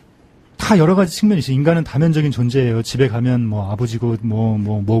 다 여러 가지 측면이 있어요. 인간은 다면적인 존재예요. 집에 가면 뭐 아버지고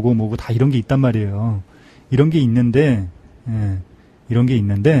뭐고 다 이런 게 있단 말이에요. 이런 게 있는데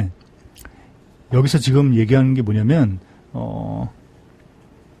여기서 지금 얘기하는 게 뭐냐면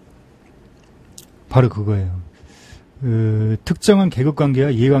바로 그거예요. 특정한 계급관계와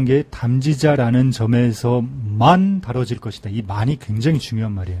이해관계의 담지자라는 점에서만 다뤄질 것이다. 이 만이 굉장히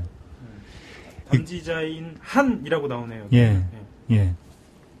중요한 말이에요. 담지자인 한이라고 나오네요. 예.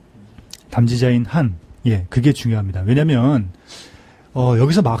 담지자인 한. 예, 그게 중요합니다. 왜냐면,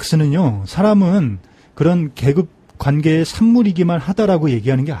 여기서 막스는요, 사람은 그런 계급 관계의 산물이기만 하다라고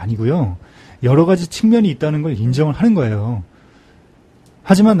얘기하는 게 아니고요. 여러 가지 측면이 있다는 걸 인정을 하는 거예요.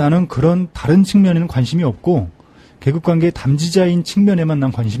 하지만 나는 그런 다른 측면에는 관심이 없고 계급관계의 담지자인 측면에만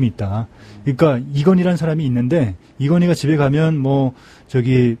난 관심이 있다. 그러니까 이건희라는 사람이 있는데 이건희가 집에 가면 뭐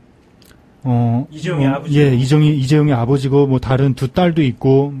저기 이재용의 아버지. 예, 이재용의 아버지고 뭐 다른 두 딸도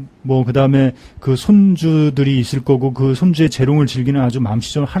있고 뭐 그다음에 그 손주들이 있을 거고 그 손주의 재롱을 즐기는 아주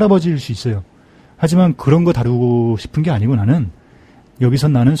맘씨좋은 할아버지일 수 있어요. 하지만 그런 거 다루고 싶은 게 아니고 여기서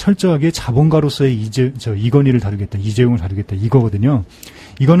나는 철저하게 자본가로서의 이건희를 다루겠다, 이재용을 다루겠다, 이거거든요.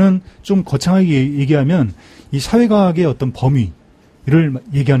 이거는 좀 거창하게 얘기하면 이 사회과학의 어떤 범위를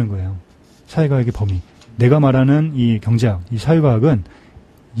얘기하는 거예요. 사회과학의 범위. 내가 말하는 이 경제학, 이 사회과학은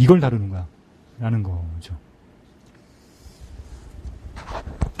이걸 다루는 거야. 라는 거죠.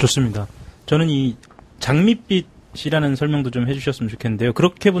 좋습니다. 저는 이 장밋빛이라는 설명도 좀 해주셨으면 좋겠는데요.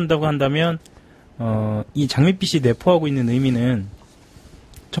 그렇게 본다고 한다면, 이 장밋빛이 내포하고 있는 의미는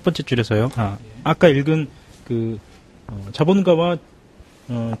첫 번째 줄에서요. 아까 읽은 자본가와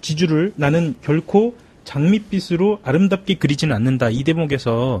지주를 나는 결코 장밋빛으로 아름답게 그리지는 않는다. 이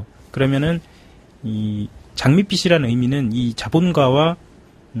대목에서 그러면은 이 장밋빛이라는 의미는 이 자본가와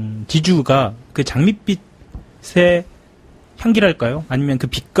지주가 그 장밋빛의 향기랄까요? 아니면 그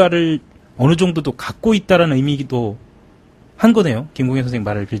빛깔을 어느 정도도 갖고 있다라는 의미기도 한 거네요. 김공현 선생님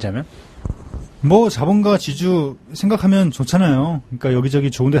말을 빌자면. 뭐 자본가 지주 생각하면 좋잖아요. 그러니까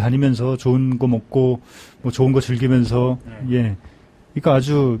여기저기 좋은 데 다니면서 좋은 거 먹고 뭐 좋은 거 즐기면서 예. 그러니까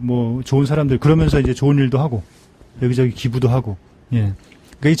아주 뭐 좋은 사람들 그러면서 이제 좋은 일도 하고 여기저기 기부도 하고 예.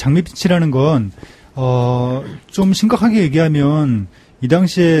 그러니까 이 장밋빛이라는 건 좀 심각하게 얘기하면 이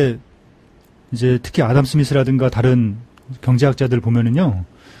당시에 이제 특히 아담 스미스라든가 다른 경제학자들 보면은요.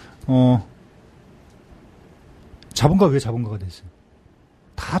 자본가 왜 자본가가 됐어요?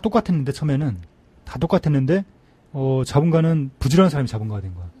 다 똑같았는데 처음에는 다 똑같았는데 자본가는 부지런한 사람이 자본가가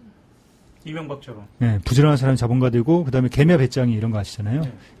된 거야. 이명박처럼. 예, 부지런한 사람이 자본가 되고 그다음에 개미야 배짱이 이런 거 아시잖아요.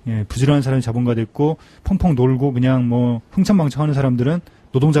 네. 예, 부지런한 사람이 자본가 됐고 펑펑 놀고 그냥 뭐 흥청망청하는 사람들은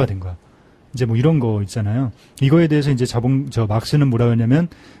노동자가 된 거야. 이제 뭐 이런 거 있잖아요. 이거에 대해서 이제 막스는 뭐라고 하냐면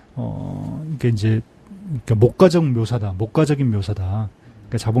이게 이제 그러니까 목가적인 묘사다.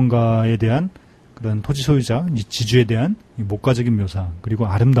 그러니까 자본가에 대한 그런 토지 소유자, 지주에 대한 목가적인 묘사, 그리고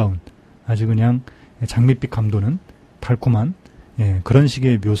아름다운, 아주 그냥 장밋빛 감도는 달콤한, 예, 그런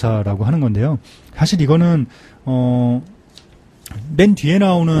식의 묘사라고 하는 건데요. 사실 이거는, 맨 뒤에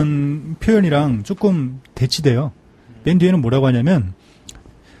나오는 표현이랑 조금 대치돼요. 맨 뒤에는 뭐라고 하냐면,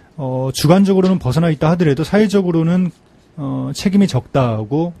 주관적으로는 벗어나 있다 하더라도 사회적으로는, 책임이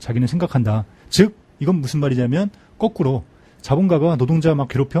적다고 자기는 생각한다. 즉, 이건 무슨 말이냐면, 거꾸로, 자본가가 노동자 막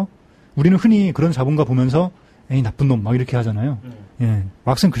괴롭혀? 우리는 흔히 그런 자본가 보면서 에이 나쁜 놈 막 이렇게 하잖아요. 예,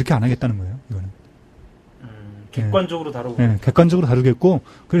 막상 그렇게 안 하겠다는 거예요. 이거는 객관적으로 다루고. 예, 객관적으로 다루겠고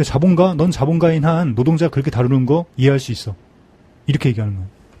그래 넌 자본가인 한 노동자 그렇게 다루는 거 이해할 수 있어. 이렇게 얘기하는 거예요.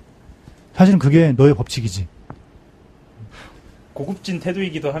 사실은 그게 너의 법칙이지. 고급진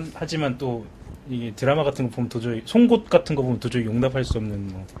태도이기도 하지만 또 이게 드라마 같은 거 보면 도저히 송곳 같은 거 보면 도저히 용납할 수 없는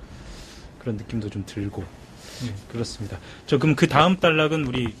뭐 그런 느낌도 좀 들고. 그렇습니다. 저 그럼 그 다음 단락은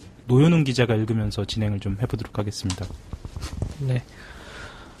우리 노현웅 기자가 읽으면서 진행을 좀 해보도록 하겠습니다. 네.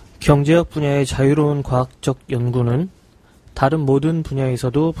 경제학 분야의 자유로운 과학적 연구는 다른 모든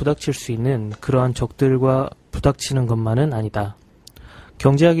분야에서도 부닥칠 수 있는 그러한 적들과 부닥치는 것만은 아니다.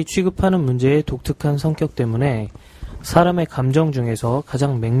 경제학이 취급하는 문제의 독특한 성격 때문에 사람의 감정 중에서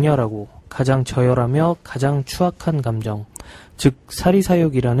가장 맹렬하고 가장 저열하며 가장 추악한 감정, 즉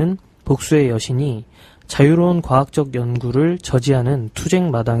사리사욕이라는 복수의 여신이 자유로운 과학적 연구를 저지하는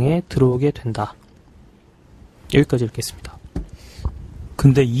투쟁 마당에 들어오게 된다. 여기까지 읽겠습니다.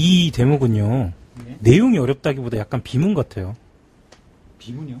 근데 이 대목은요. 네? 내용이 어렵다기보다 약간 비문 같아요.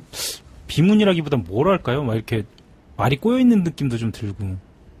 비문이요? 비문이라기보다 뭐랄까요? 막 이렇게 말이 꼬여있는 느낌도 좀 들고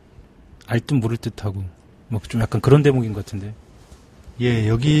알듯 모를 듯하고 뭐 좀 약간 그런 대목인 것 같은데. 예,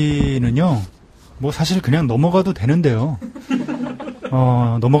 여기는요. 뭐 사실 그냥 넘어가도 되는데요.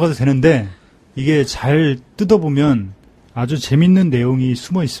 넘어가도 되는데 이게 잘 뜯어보면 아주 재밌는 내용이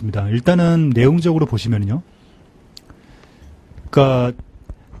숨어 있습니다. 일단은 내용적으로 보시면요. 그러니까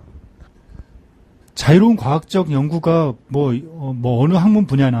자유로운 과학적 연구가 뭐 어느 학문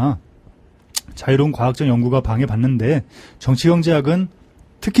분야나 자유로운 과학적 연구가 방해받는데 정치경제학은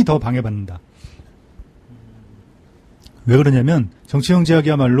특히 더 방해받는다. 왜 그러냐면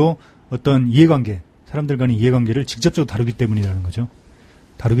정치경제학이야말로 어떤 이해관계, 사람들 간의 이해관계를 직접적으로 다루기 때문이라는 거죠.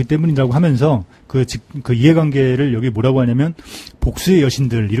 다루기 때문이라고 하면서 그 이해관계를 여기 뭐라고 하냐면 복수의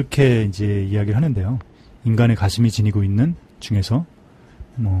여신들 이렇게 이제 이야기를 하는데요. 인간의 가슴이 지니고 있는 중에서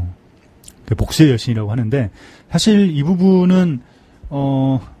그 복수의 여신이라고 하는데 사실 이 부분은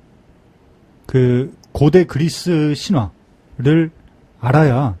그 고대 그리스 신화를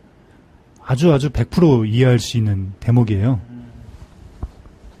알아야 아주 100% 이해할 수 있는 대목이에요.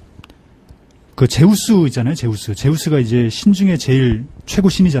 그 제우스 있잖아요, 제우스. 제우스가 이제 신 중에 제일 최고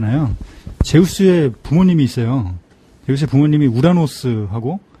신이잖아요. 제우스의 부모님이 있어요. 제우스의 부모님이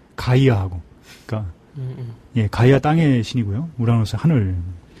우라노스하고 가이아하고. 그러니까 예, 가이아 땅의 신이고요. 우라노스 하늘.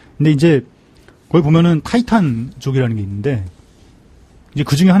 근데 이제 거기 보면은 타이탄족이라는 게 있는데 이제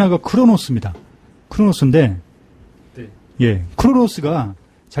그 중에 하나가 크로노스입니다. 크로노스인데 네. 예, 크로노스가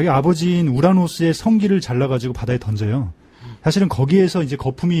자기 아버지인 우라노스의 성기를 잘라가지고 바다에 던져요. 사실은 거기에서 이제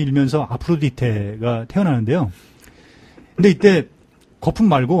거품이 일면서 아프로디테가 태어나는데요. 근데 이때 거품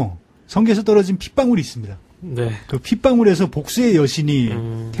말고 성기에서 떨어진 핏방울이 있습니다. 네. 그 핏방울에서 복수의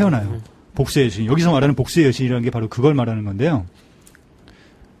여신이 태어나요. 복수의 여신. 여기서 말하는 복수의 여신이라는 게 바로 그걸 말하는 건데요.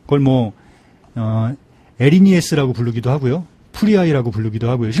 그걸 에리니에스라고 부르기도 하고요. 프리아이라고 부르기도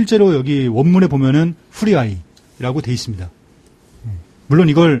하고요. 실제로 여기 원문에 보면은 프리아이라고 돼 있습니다. 물론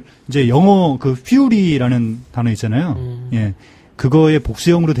이걸 이제 영어 그 퓨리라는 단어 있잖아요. 예. 그거의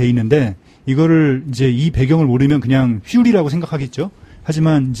복수형으로 돼 있는데 이거를 이제 이 배경을 모르면 그냥 퓨리라고 생각하겠죠.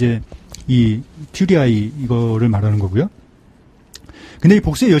 하지만 이제 이 퓨리아이 이거를 말하는 거고요. 근데 이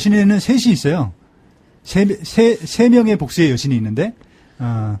복수의 여신에는 셋이 있어요. 세 명의 복수의 여신이 있는데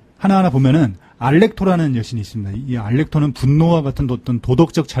하나하나 보면은 알렉토라는 여신이 있습니다. 이 알렉토는 분노와 같은 어떤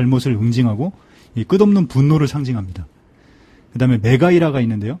도덕적 잘못을 응징하고 이 끝없는 분노를 상징합니다. 그 다음에 메가이라가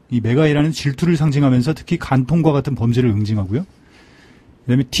있는데요. 이 메가이라는 질투를 상징하면서 특히 간통과 같은 범죄를 응징하고요. 그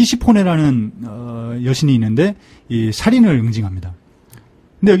다음에 티시포네라는 여신이 있는데 이 살인을 응징합니다.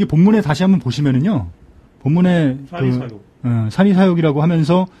 근데 여기 본문에 다시 한번 보시면은요. 본문에 살인사욕이라고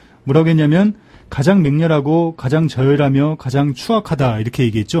하면서 뭐라고 했냐면 가장 맹렬하고 가장 저열하며 가장 추악하다 이렇게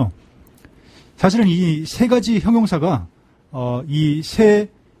얘기했죠. 사실은 이 세 가지 형용사가 이 세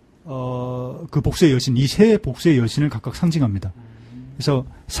그 복수의 여신, 이 세 복수의 여신을 각각 상징합니다. 그래서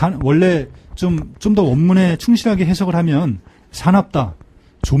원래 좀 더 원문에 충실하게 해석을 하면 사납다,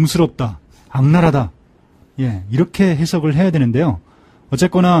 좀스럽다, 악랄하다, 예, 이렇게 해석을 해야 되는데요.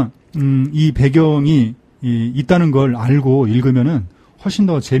 어쨌거나 이 배경이 있다는 걸 알고 읽으면은 훨씬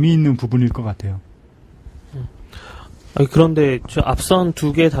더 재미있는 부분일 것 같아요. 그런데 저 앞선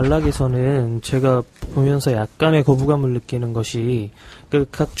두 개 단락에서는 제가 보면서 약간의 거부감을 느끼는 것이 그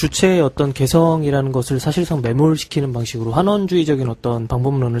각 주체의 어떤 개성이라는 것을 사실상 매몰시키는 방식으로 환원주의적인 어떤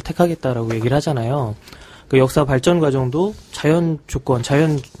방법론을 택하겠다라고 얘기를 하잖아요. 그 역사 발전 과정도 자연 조건,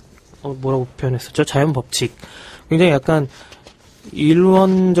 뭐라고 표현했었죠? 자연 법칙. 굉장히 약간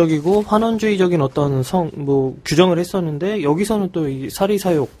일원적이고 환원주의적인 어떤 규정을 했었는데 여기서는 또 이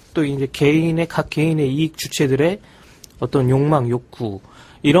사리사욕, 또 이제 각 개인의 이익 주체들의 어떤 욕망, 욕구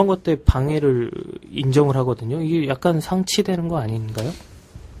이런 것들 방해를 인정을 하거든요. 이게 약간 상치되는 거 아닌가요?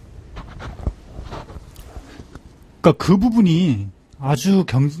 그러니까 그 부분이 아주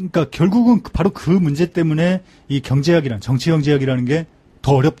그러니까 결국은 바로 그 문제 때문에 이 경제학이란 정치 경제학이라는 게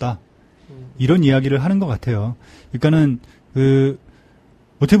더 어렵다. 이런 이야기를 하는 것 같아요. 그러니까는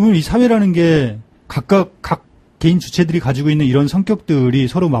어떻게 보면 이 사회라는 게 각 개인 주체들이 가지고 있는 이런 성격들이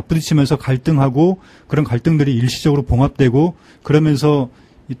서로 맞부딪히면서 갈등하고 그런 갈등들이 일시적으로 봉합되고 그러면서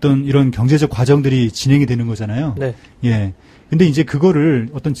있던 이런 경제적 과정들이 진행이 되는 거잖아요. 네. 예. 근데 이제 그거를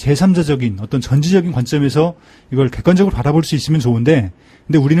어떤 제3자적인 어떤 전지적인 관점에서 이걸 객관적으로 바라볼 수 있으면 좋은데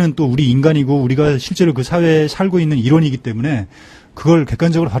근데 우리는 또 우리 인간이고 우리가 실제로 그 사회에 살고 있는 일원이기 때문에 그걸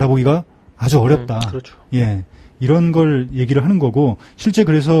객관적으로 바라보기가 아주 어렵다. 그렇죠. 예. 이런 걸 얘기를 하는 거고 실제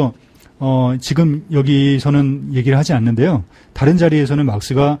그래서 지금 여기서는 얘기를 하지 않는데요. 다른 자리에서는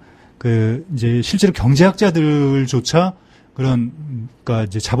막스가 이제 실제로 경제학자들조차 그러니까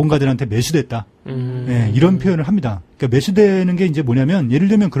이제 자본가들한테 매수됐다. 예, 이런 표현을 합니다. 그러니까 매수되는 게 이제 뭐냐면 예를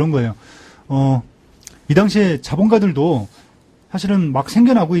들면 그런 거예요. 이 당시에 자본가들도 사실은 막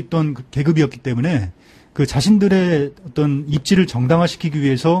생겨나고 있던 그 계급이었기 때문에 그 자신들의 어떤 입지를 정당화시키기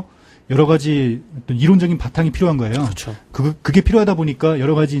위해서 여러 가지 어떤 이론적인 바탕이 필요한 거예요. 그렇죠. 그게 필요하다 보니까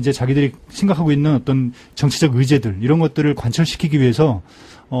여러 가지 이제 자기들이 생각하고 있는 어떤 정치적 의제들 이런 것들을 관철시키기 위해서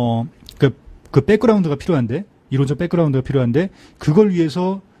그 백그라운드가 필요한데 이론적 백그라운드가 필요한데 그걸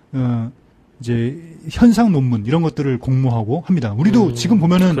위해서 이제 현상 논문 이런 것들을 공모하고 합니다. 우리도 지금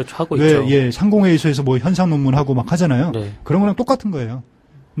보면은 그렇죠. 하고 있죠. 예, 상공회의소에서 뭐 현상 논문 하고 막 하잖아요. 네. 그런 거랑 똑같은 거예요.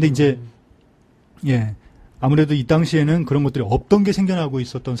 근데 이제 예. 아무래도 이 당시에는 그런 것들이 없던 게 생겨나고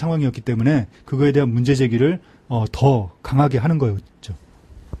있었던 상황이었기 때문에 그거에 대한 문제 제기를 더 강하게 하는 거였죠.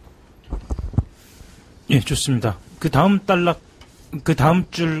 예, 좋습니다. 그 다음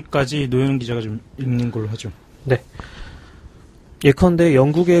줄까지 노현 기자가 좀 읽는 걸로 하죠. 네. 예컨대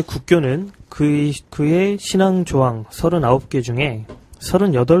영국의 국교는 그의 신앙 조항 39개 중에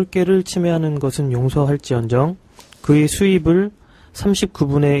 38개를 침해하는 것은 용서할지언정 그의 수입을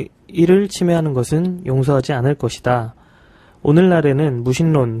 39분의 1을 침해하는 것은 용서하지 않을 것이다. 오늘날에는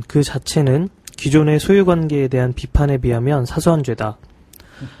무신론 그 자체는 기존의 소유관계에 대한 비판에 비하면 사소한 죄다.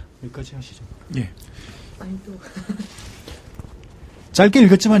 여기까지 하시죠. 예. 아니 또 짧게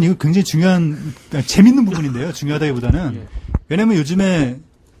읽었지만 이거 굉장히 재밌는 부분인데요. 중요하다기보다는. 예. 왜냐면 요즘에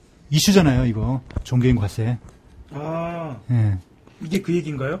이슈잖아요, 이거. 종교인 과세. 아, 예. 이게 그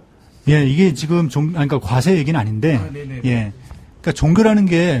얘기인가요? 예, 이게 지금 그러니까 과세 얘기는 아닌데. 네네. 예. 그러니까 종교라는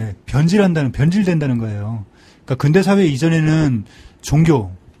게 변질된다는 거예요. 그러니까 근대 사회 이전에는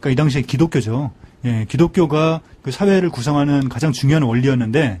종교, 그러니까 이 당시에 기독교죠. 예, 기독교가 그 사회를 구성하는 가장 중요한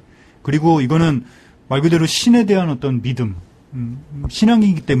원리였는데, 그리고 이거는 말 그대로 신에 대한 어떤 믿음,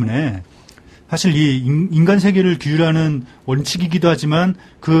 신앙이기 때문에 사실 이 인간 세계를 규율하는 원칙이기도 하지만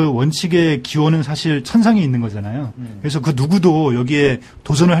그 원칙의 기원은 사실 천상에 있는 거잖아요. 그래서 그 누구도 여기에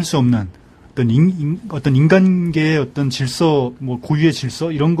도전을 할 수 없는 어떤 인간계의 어떤 질서, 뭐 고유의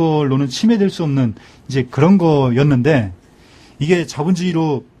질서 이런 걸로는 침해될 수 없는 이제 그런 거였는데 이게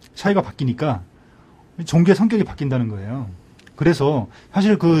자본주의로 사회가 바뀌니까 종교의 성격이 바뀐다는 거예요. 그래서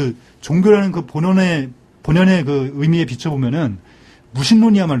사실 그 종교라는 그 본연의 그 의미에 비춰보면은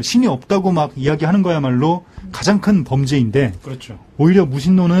무신론이야말로 신이 없다고 막 이야기하는 거야말로 가장 큰 범죄인데 그렇죠. 오히려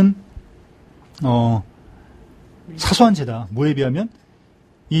무신론은 사소한 죄다. 뭐에 비하면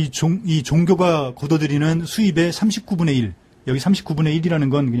이 종교가 거둬들이는 수입의 39분의 1. 여기 39분의 1이라는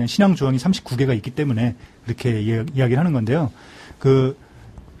건 그냥 신앙 조항이 39개가 있기 때문에 그렇게 이야기를 하는 건데요. 그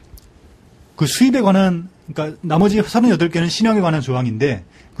수입에 관한, 그러니까 나머지 38개는 신앙에 관한 조항인데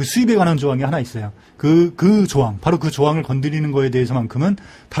그 수입에 관한 조항이 하나 있어요. 그 조항, 바로 그 조항을 건드리는 거에 대해서만큼은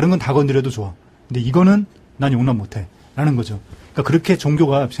다른 건 다 건드려도 좋아. 근데 이거는 난 용납 못해. 라는 거죠. 그러니까 그렇게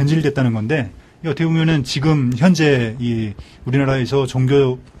종교가 변질됐다는 건데 어떻게 보면은 지금 현재 이 우리나라에서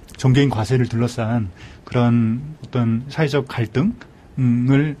종교인 과세를 둘러싼 그런 어떤 사회적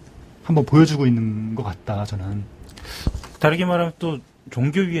갈등을 한번 보여주고 있는 것 같다, 저는. 다르게 말하면 또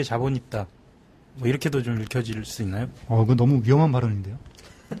종교 위에 자본이 있다. 뭐 이렇게도 좀 읽혀질 수 있나요? 그거 너무 위험한 발언인데요.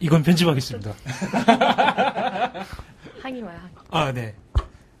 이건 편집하겠습니다. 항의 와요. 아, 네.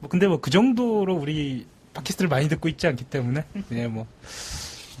 뭐 근데 뭐 그 정도로 우리 팟캐스트를 많이 듣고 있지 않기 때문에 네, 뭐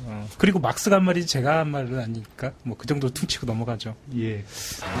그리고 막스가 한 말이지 제가 한 말은 아니니까 뭐 그 정도 퉁치고 넘어가죠. 예.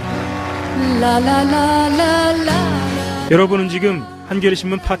 여러분은 지금 한겨레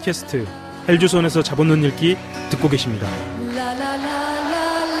신문 팟캐스트 헬조선에서 자본론 읽기 듣고 계십니다.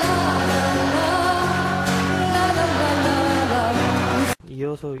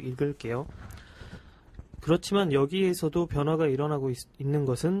 이어서 읽을게요. 그렇지만 여기에서도 변화가 일어나고 있는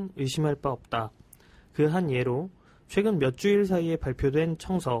것은 의심할 바 없다. 그 한 예로 최근 몇 주일 사이에 발표된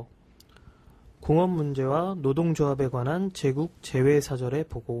청서, 공업 문제와 노동조합에 관한 제국 제외사절의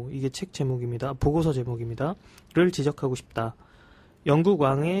보고, 이게 책 제목입니다. 보고서 제목입니다. 를 지적하고 싶다. 영국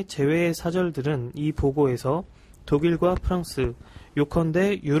왕의 제외사절들은 이 보고에서 독일과 프랑스,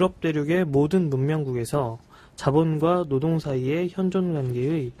 요컨대 유럽 대륙의 모든 문명국에서 자본과 노동 사이의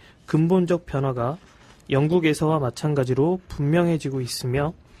현존관계의 근본적 변화가 영국에서와 마찬가지로 분명해지고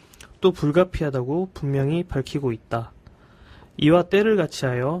있으며 또 불가피하다고 분명히 밝히고 있다. 이와 때를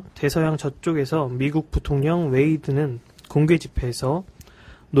같이하여 대서양 저쪽에서 미국 부통령 웨이드는 공개 집회에서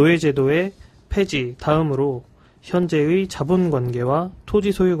노예제도의 폐지 다음으로 현재의 자본관계와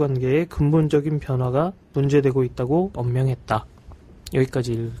토지 소유관계의 근본적인 변화가 문제되고 있다고 언명했다.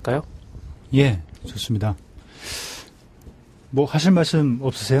 여기까지 읽을까요? 예, 좋습니다. 뭐 하실 말씀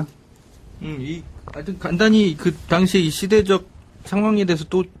없으세요? 하여튼 간단히 그 당시 이 시대적 상황에 대해서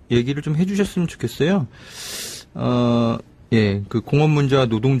또 얘기를 좀 해주셨으면 좋겠어요. 예, 그 공업 문제와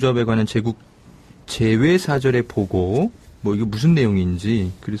노동조합에 관한 제국 제외 사절의 보고, 뭐 이게 무슨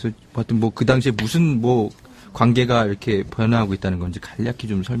내용인지, 그래서 하여튼 뭐 그 당시에 무슨 뭐 관계가 이렇게 변화하고 있다는 건지 간략히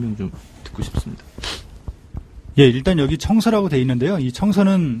좀 설명 좀 듣고 싶습니다. 예, 일단 여기 청서라고 돼 있는데요. 이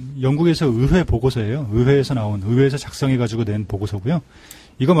청서는 영국에서 의회 보고서예요. 의회에서 작성해가지고 낸 보고서고요.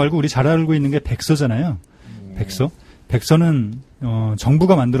 이거 말고 우리 잘 알고 있는 게 백서잖아요. 백서. 백서는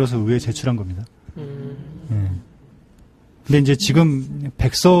정부가 만들어서 의회에 제출한 겁니다. 예. 근데 이제 지금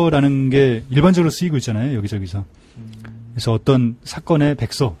백서라는 게 일반적으로 쓰이고 있잖아요. 여기저기서. 그래서 어떤 사건의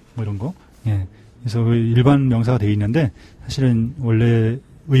백서 뭐 이런 거. 예. 그래서 일반 명사가 돼 있는데 사실은 원래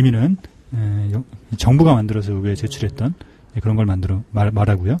의미는 정부가 만들어서 의회에 제출했던 그런 걸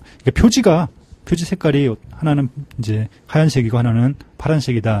말하고요. 그러니까 표지 색깔이 하나는 이제 하얀색이고 하나는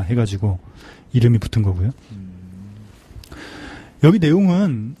파란색이다 해가지고 이름이 붙은 거고요. 여기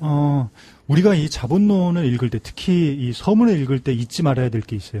내용은 우리가 이 자본론을 읽을 때, 특히 이 서문을 읽을 때 잊지 말아야 될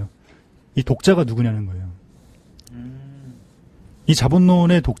게 있어요. 이 독자가 누구냐는 거예요. 이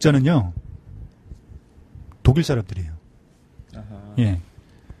자본론의 독자는요, 독일 사람들이에요. 예.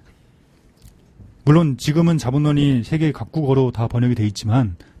 물론 지금은 자본론이 세계 각국어로 다 번역이 돼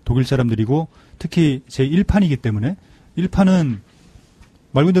있지만 독일 사람들이고 특히 제 1판이기 때문에 1판은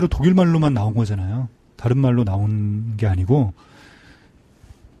말 그대로 독일 말로만 나온 거잖아요. 다른 말로 나온 게 아니고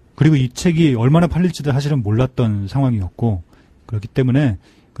그리고 이 책이 얼마나 팔릴지도 사실은 몰랐던 상황이었고 그렇기 때문에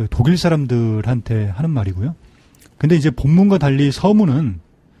그 독일 사람들한테 하는 말이고요. 근데 이제 본문과 달리 서문은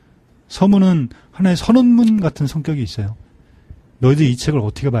하나의 선언문 같은 성격이 있어요. 너희들 이 책을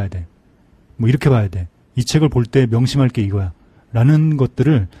어떻게 봐야 돼? 뭐 이렇게 봐야 돼. 이 책을 볼 때 명심할 게 이거야. 라는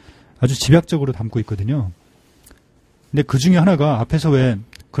것들을 아주 집약적으로 담고 있거든요. 근데 그 중에 하나가 앞에서 왜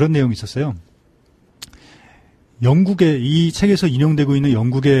그런 내용이 있었어요. 영국의 이 책에서 인용되고 있는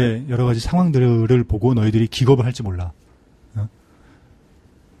영국의 여러 가지 상황들을 보고 너희들이 기겁을 할지 몰라.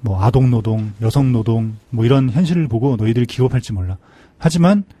 뭐 아동노동, 여성노동 뭐 이런 현실을 보고 너희들이 기겁할지 몰라.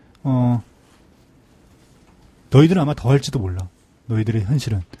 하지만 너희들은 아마 더 할지도 몰라. 너희들의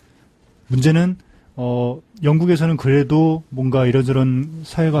현실은. 문제는 영국에서는 그래도 뭔가 이런저런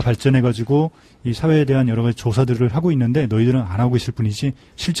사회가 발전해가지고 이 사회에 대한 여러 가지 조사들을 하고 있는데 너희들은 안 하고 있을 뿐이지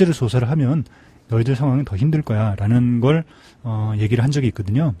실제로 조사를 하면 너희들 상황은 더 힘들 거야 라는 걸 얘기를 한 적이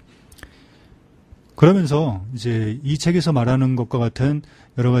있거든요. 그러면서 이제 이 책에서 말하는 것과 같은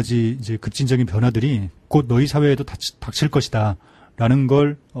여러 가지 이제 급진적인 변화들이 곧 너희 사회에도 닥칠 것이다 라는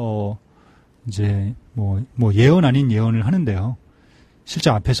걸 이제 뭐 예언 아닌 예언을 하는데요. 실제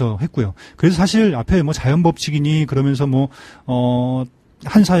앞에서 했고요. 그래서 사실 앞에 뭐 자연 법칙이니 그러면서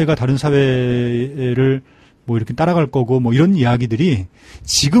한 사회가 다른 사회를 뭐 이렇게 따라갈 거고 뭐 이런 이야기들이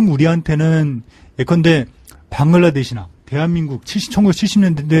지금 우리한테는 예컨대 방글라데시나 대한민국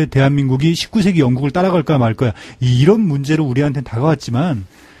 1970년대 대한민국이 19세기 영국을 따라갈까 말 거야. 이런 문제로 우리한테는 다가왔지만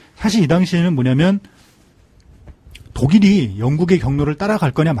사실 이 당시에는 뭐냐면 독일이 영국의 경로를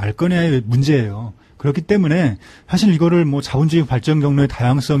따라갈 거냐 말 거냐의 문제예요. 그렇기 때문에 사실 이거를 뭐 자본주의 발전 경로의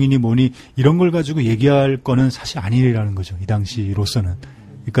다양성이니 뭐니 이런 걸 가지고 얘기할 거는 사실 아니라는 거죠. 이 당시로서는.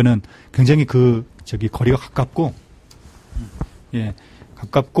 그러니까는 굉장히 거리가 가깝고, 예,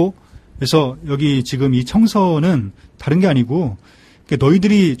 가깝고, 그래서 여기 지금 이 청서는 다른 게 아니고,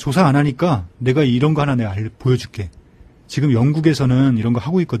 너희들이 조사 안 하니까 내가 이런 거 하나 내가 보여줄게. 지금 영국에서는 이런 거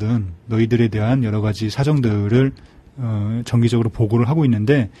하고 있거든. 너희들에 대한 여러 가지 사정들을, 정기적으로 보고를 하고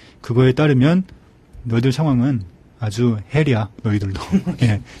있는데, 그거에 따르면 너희들 상황은 아주 헬이야, 너희들도.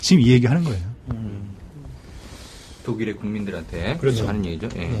 예, 지금 이 얘기 하는 거예요. 독일의 국민들한테 그렇죠. 하는 얘기죠.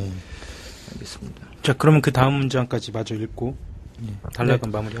 예. 알겠습니다. 자, 그러면 그 다음 문장까지 마저 읽고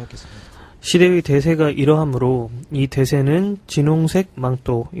단락은 마무리하겠습니다. 시대의 대세가 이러하므로 이 대세는 진홍색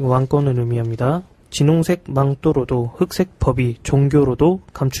망토, 왕권을 의미합니다. 진홍색 망토로도 흑색 법이 종교로도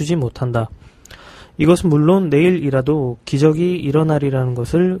감추지 못한다. 이것은 물론 내일이라도 기적이 일어나리라는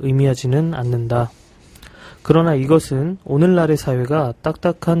것을 의미하지는 않는다. 그러나 이것은 오늘날의 사회가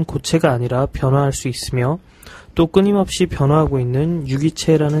딱딱한 고체가 아니라 변화할 수 있으며 또 끊임없이 변화하고 있는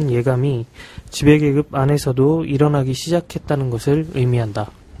유기체라는 예감이 지배계급 안에서도 일어나기 시작했다는 것을 의미한다.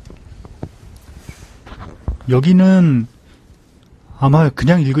 여기는 아마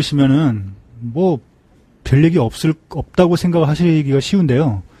그냥 읽으시면은 뭐 별 얘기 없다고 생각하시기가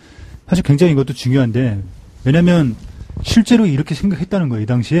쉬운데요. 사실 굉장히 이것도 중요한데 왜냐면 실제로 이렇게 생각했다는 거예요. 이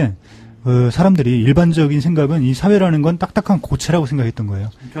당시에 사람들이 일반적인 생각은 이 사회라는 건 딱딱한 고체라고 생각했던 거예요.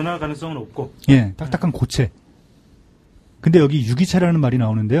 변화 가능성은 없고. 예, 딱딱한 고체. 근데 여기 유기체라는 말이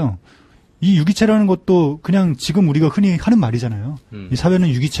나오는데요. 이 유기체라는 것도 그냥 지금 우리가 흔히 하는 말이잖아요. 이 사회는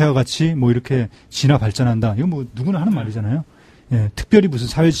유기체와 같이 뭐 이렇게 진화 발전한다. 이거 뭐 누구나 하는 말이잖아요. 예, 특별히 무슨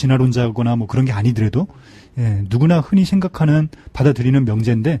사회 진화론자거나 뭐 그런 게 아니더라도 예, 누구나 흔히 생각하는 받아들이는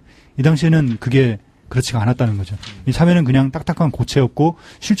명제인데 이 당시에는 그게 그렇지가 않았다는 거죠. 이 사회는 그냥 딱딱한 고체였고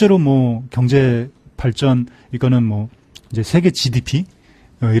실제로 뭐 경제 발전 이거는 뭐 이제 세계 GDP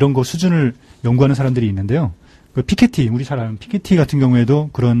이런 거 수준을 연구하는 사람들이 있는데요. 그 피케티, 우리 잘 아는 피케티 같은 경우에도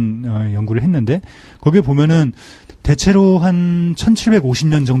그런 연구를 했는데 거기에 보면은 대체로 한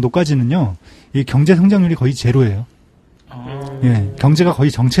 1750년 정도까지는요. 이 경제 성장률이 거의 제로예요. 예, 경제가 거의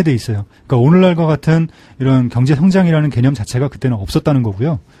정체돼 있어요. 그러니까 오늘날과 같은 이런 경제 성장이라는 개념 자체가 그때는 없었다는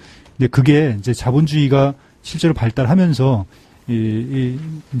거고요. 근데 그게 이제 자본주의가 실제로 발달하면서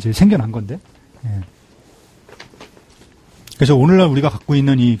이제 생겨난 건데. 예. 그래서 오늘날 우리가 갖고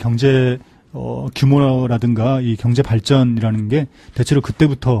있는 이 경제 규모라든가 이 경제 발전이라는 게 대체로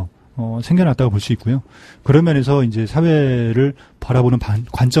그때부터 생겨났다고 볼 수 있고요. 그런 면에서 이제 사회를 바라보는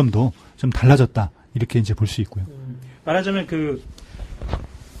관점도 좀 달라졌다 이렇게 이제 볼 수 있고요.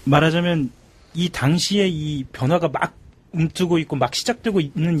 말하자면 이 당시에 이 변화가 막 움트고 있고 막 시작되고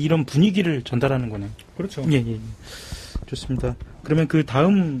있는 이런 분위기를 전달하는 거네요. 그렇죠. 예. 좋습니다. 그러면 그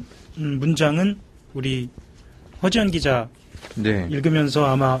다음 문장은 우리 허지연 기자 네. 읽으면서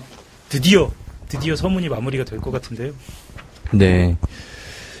아마 드디어 서문이 마무리가 될 것 같은데요. 네.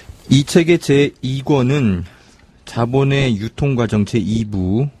 이 책의 제2권은 자본의 유통과정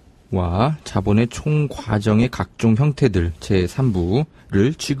제2부와 자본의 총과정의 각종 형태들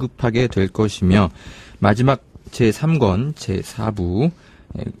제3부를 취급하게 될 것이며 마지막 제3권 제4부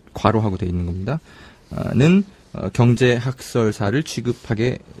괄호하고 되어 있는 겁니다. 는 경제학설사를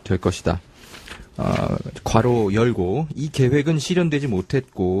취급하게 될 것이다. 괄호 열고 이 계획은 실현되지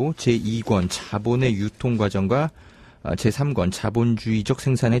못했고 제2권 자본의 유통과정과 제3권 자본주의적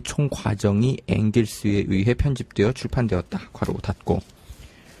생산의 총과정이 엥겔스에 의해 편집되어 출판되었다. 괄호 닫고.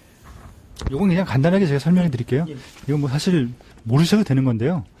 이건 그냥 간단하게 제가 설명해 드릴게요. 이건 뭐 사실 모르셔도 되는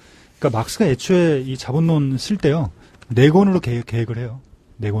건데요. 그러니까 막스가 애초에 이 자본론 쓸 때요. 4권으로 계획을 해요.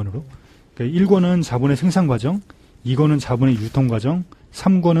 4권으로. 그러니까 1권은 자본의 생산과정, 2권은 자본의 유통과정,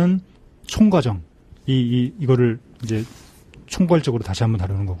 3권은 총과정. 이거를 이제 총괄적으로 다시 한번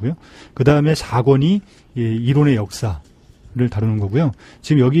다루는 거고요. 그 다음에 4권이 이론의 역사를 다루는 거고요.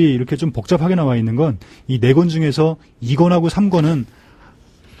 지금 여기 이렇게 좀 복잡하게 나와 있는 건 이 4권 중에서 2권하고 3권은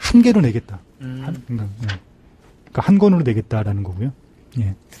한 개로 내겠다. 그러니까 한 권으로 내겠다라는 거고요.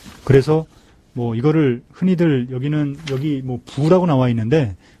 예. 그래서 뭐 이거를 흔히들 여기 뭐 부라고 나와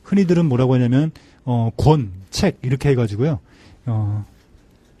있는데 흔히들은 뭐라고 하냐면 책 이렇게 해가지고요.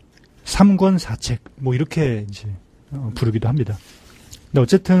 3권 4책 뭐 이렇게 이제 부르기도 합니다. 근데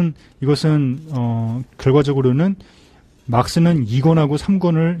어쨌든 이것은 결과적으로는 막스는 2권하고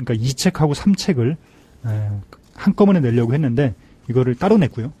 3권을 그러니까 2책하고 3책을 한꺼번에 내려고 했는데 이거를 따로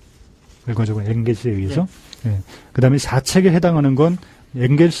냈고요. 결과적으로 엥겔스에 의해서. 네. 그다음에 4책에 해당하는 건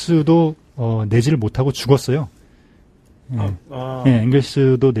엥겔스도 내지를 못하고 죽었어요. 네. 네,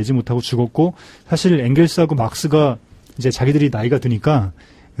 엥겔스도 내지 못하고 죽었고 사실 엥겔스하고 막스가 이제 자기들이 나이가 드니까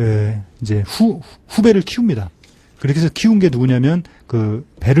이제 후배를 키웁니다. 그렇게 해서 키운 게 누구냐면 그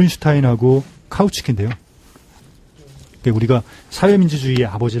베른슈타인하고 카우츠키인데요. 우리가 사회민주주의의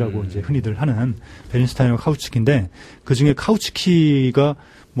아버지라고 이제 흔히들 하는 베른슈타인하고 카우츠키인데 그 중에 카우츠키가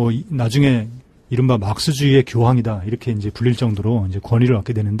뭐 나중에 이른바 막스주의의 교황이다 이렇게 이제 불릴 정도로 이제 권위를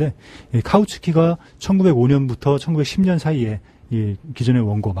얻게 되는데 카우츠키가 1905년부터 1910년 사이에 이 기존의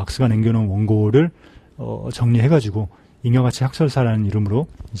원고 막스가 남겨놓은 원고를 정리해가지고 잉여가치 학설사라는 이름으로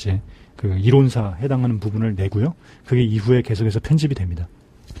이제 그 이론사 해당하는 부분을 내고요. 그게 이후에 계속해서 편집이 됩니다.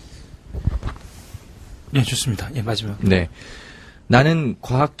 네, 좋습니다. 예, 마지막. 네. 나는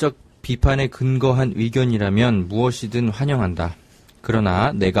과학적 비판에 근거한 의견이라면 무엇이든 환영한다.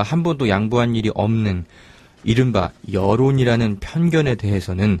 그러나 내가 한 번도 양보한 일이 없는 이른바 여론이라는 편견에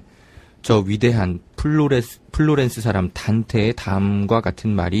대해서는 저 위대한 플로렌스 사람 단테의 다음과 같은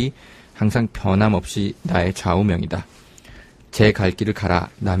말이 항상 변함없이 나의 좌우명이다. 제 갈 길을 가라.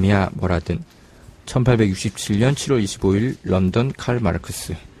 남이야 뭐라든. 1867년 7월 25일 런던 칼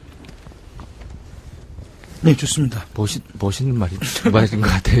마르크스. 네, 좋습니다. 멋있는 말인 것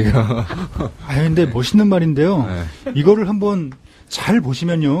같아요. 근데 멋있는 말인데요. 네. 이거를 한번 잘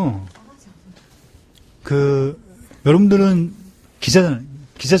보시면요. 여러분들은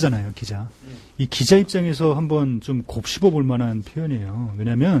기자잖아요, 기자. 이 기자 입장에서 한번 좀 곱씹어 볼 만한 표현이에요.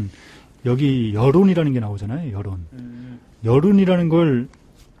 왜냐면, 여기 여론이라는 게 나오잖아요, 여론. 여론이라는 걸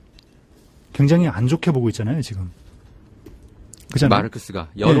굉장히 안 좋게 보고 있잖아요, 지금. 그잖아요. 마르크스가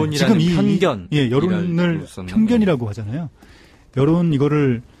여론이라는 편견. 여론을 편견이라고 하잖아요. 여론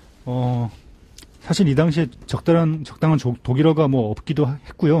이거를 사실 이 당시에 적당한 독일어가 뭐 없기도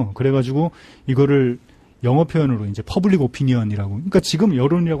했고요. 그래가지고 이거를 영어 표현으로 이제 퍼블릭 오피니언이라고. 그러니까 지금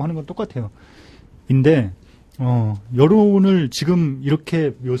여론이라고 하는 건 똑같아요. 인데 여론을 지금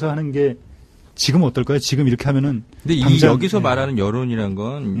이렇게 묘사하는 게 지금 어떨까요? 지금 이렇게 하면은. 근데 여기서 말하는 여론이라는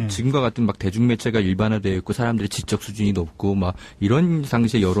건 지금과 같은 막 대중매체가 일반화되어 있고 사람들의 지적 수준이 높고 막 이런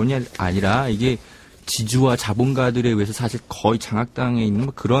상식의 여론이 아니라 이게 지주와 자본가들에 의해서 사실 거의 장악당해 있는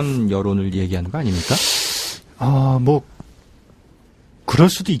뭐 그런 여론을 얘기하는 거 아닙니까? 뭐 그럴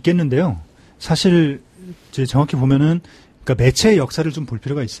수도 있겠는데요. 사실 이제 정확히 보면은 그러니까 매체의 역사를 좀 볼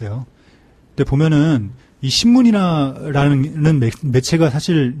필요가 있어요. 근데 보면은 이 신문이라는 매체가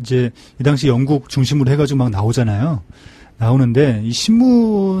사실 이제 이 당시 영국 중심으로 해가지고 막 나오잖아요. 나오는데 이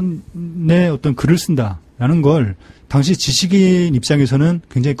신문에 어떤 글을 쓴다라는 걸 당시 지식인 입장에서는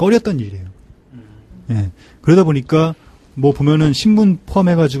굉장히 꺼렸던 일이에요. 예. 그러다 보니까 뭐 보면은 신문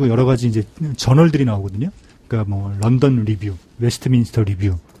포함해가지고 여러 가지 이제 저널들이 나오거든요. 그러니까 뭐 런던 리뷰, 웨스트민스터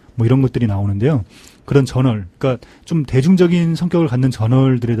리뷰 뭐 이런 것들이 나오는데요. 그런 저널, 그러니까 좀 대중적인 성격을 갖는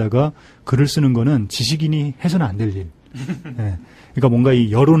저널들에다가 글을 쓰는 거는 지식인이 해서는 안 될 일. 예. 그러니까 뭔가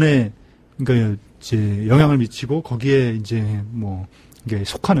이 여론에, 그러니까 이제 영향을 미치고 거기에 이제 뭐 이게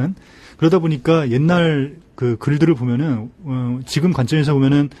속하는 그러다 보니까 옛날 그 글들을 보면은 지금 관점에서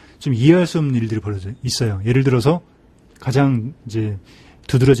보면은 좀 이해할 수 없는 일들이 벌어져 있어요. 예를 들어서 가장 이제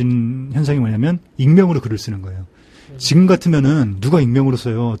두드러진 현상이 뭐냐면 익명으로 글을 쓰는 거예요. 지금 같으면은 누가 익명으로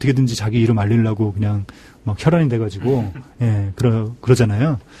써요. 어떻게든지 자기 이름 알리려고 그냥 막 혈안이 돼가지고 예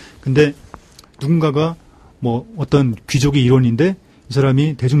그러잖아요. 근데 누군가가 뭐 어떤 귀족의 일원인데 이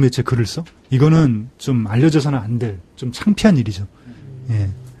사람이 대중매체 글을 써? 이거는 좀 알려져서는 안 될 좀 창피한 일이죠. 예.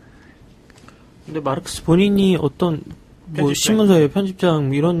 근데 마르크스 본인이 어떤 뭐 신문사의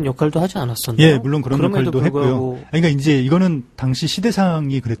편집장 이런 역할도 하지 않았었나요? 예, 물론 그런 역할도 했고요. 그러니까 이제 이거는 당시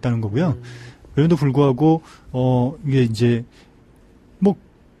시대상이 그랬다는 거고요. 그럼에도 불구하고 이게 이제 뭐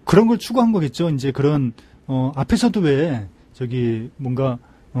그런 걸 추구한 거겠죠. 이제 그런 앞에서도 왜 저기 뭔가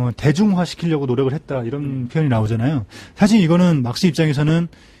대중화 시키려고 노력을 했다 이런 표현이 나오잖아요. 사실 이거는 막스 입장에서는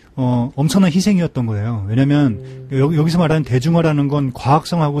엄청난 희생이었던 거예요. 왜냐하면 여기서 말하는 대중화라는 건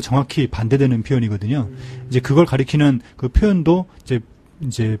과학성하고 정확히 반대되는 표현이거든요. 이제 그걸 가리키는 그 표현도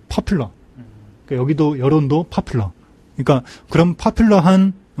이제 퍼퓰러. 그러니까 여기도 여론도 퍼퓰러. 그러니까 그런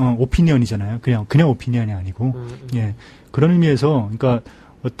퍼퓰러한 오피니언이잖아요. 그냥 오피니언이 아니고 예 그런 의미에서 그러니까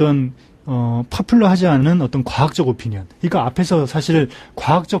어떤 퍼퓰러하지 않은 어떤 과학적 오피니언. 그러니까 앞에서 사실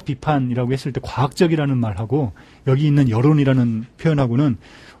과학적 비판이라고 했을 때 과학적이라는 말하고 여기 있는 여론이라는 표현하고는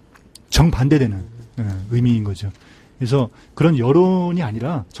정반대되는 의미인 거죠. 그래서 그런 여론이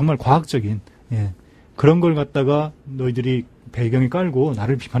아니라 정말 과학적인 그런 걸 갖다가 너희들이 배경에 깔고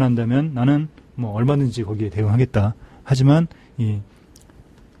나를 비판한다면 나는 뭐 얼마든지 거기에 대응하겠다. 하지만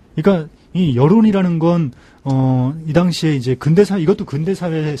그러니까 이 여론이라는 건 이 당시에 이제 이것도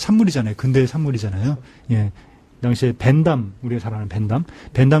근대사회의 산물이잖아요. 근대의 산물이잖아요. 예. 당시에 벤담, 우리가 잘 아는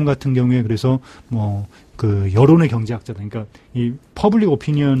벤담 같은 경우에 그래서 뭐 그 여론의 경제학자다. 그러니까 이 퍼블릭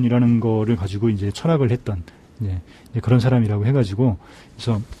오피니언이라는 거를 가지고 이제 철학을 했던 이제 그런 사람이라고 해가지고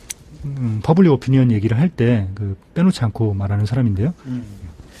그래서 퍼블릭 오피니언 얘기를 할 때 그 빼놓지 않고 말하는 사람인데요.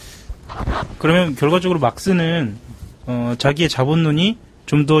 그러면 결과적으로 막스는 자기의 자본론이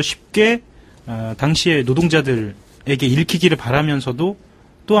좀 더 쉽게 당시의 노동자들에게 읽히기를 바라면서도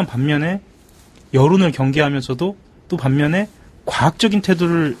또한 반면에 여론을 경계하면서도 또 반면에 과학적인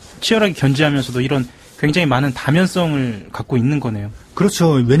태도를 치열하게 견지하면서도 이런 굉장히 많은 다면성을 갖고 있는 거네요.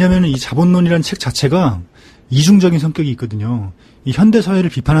 그렇죠. 왜냐하면 이 자본론이라는 책 자체가 이중적인 성격이 있거든요. 이 현대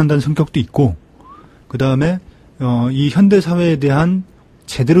사회를 비판한다는 성격도 있고, 그 다음에 이 현대 사회에 대한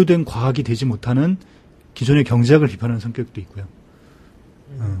제대로 된 과학이 되지 못하는 기존의 경제학을 비판하는 성격도 있고요.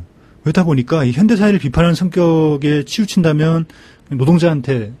 그렇다 보니까 이 현대 사회를 비판하는 성격에 치우친다면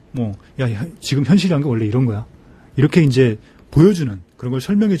노동자한테 지금 현실이란 게 원래 이런 거야. 이렇게 이제 보여주는 그런 걸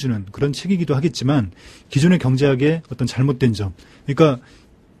설명해주는 그런 책이기도 하겠지만 기존의 경제학의 어떤 잘못된 점, 그러니까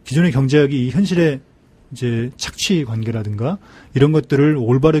기존의 경제학이 이 현실의 이제 착취 관계라든가 이런 것들을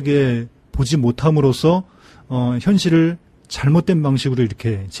올바르게 보지 못함으로써 현실을 잘못된 방식으로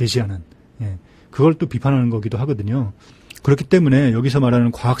이렇게 제시하는 그걸 또 비판하는 거기도 하거든요. 그렇기 때문에 여기서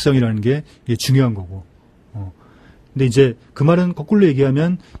말하는 과학성이라는 게 중요한 거고. 근데 이제 그 말은 거꾸로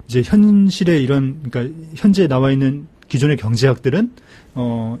얘기하면 이제 현실의 그러니까 현재 나와 있는 기존의 경제학들은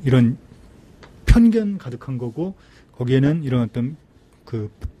이런 편견 가득한 거고 거기에는 이런 어떤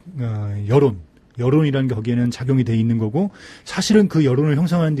여론이라는 게 거기에는 작용이 돼 있는 거고 사실은 그 여론을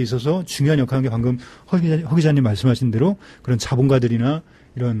형성하는 데 있어서 중요한 역할을 하는 게 방금 허 기자님 말씀하신 대로 그런 자본가들이나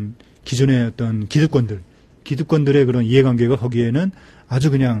이런 기존의 어떤 기득권들의 그런 이해관계가 거기에는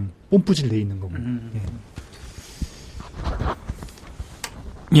아주 그냥 뽐뿌질 돼 있는 거고.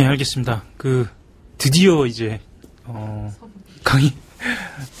 예, 알겠습니다. 드디어 이제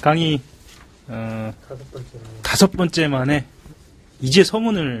강의 다섯 번째 만에 이제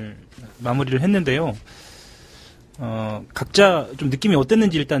서문을 마무리를 했는데요. 각자 좀 느낌이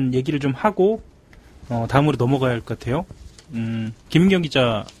어땠는지 일단 얘기를 좀 하고 다음으로 넘어가야 할 것 같아요. 김은경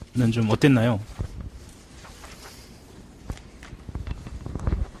기자는 좀 어땠나요?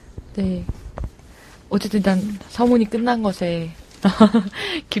 네. 어쨌든 일단 서문이 끝난 것에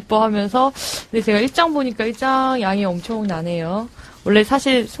기뻐하면서 근데 제가 1장 보니까 1장 양이 엄청 나네요. 원래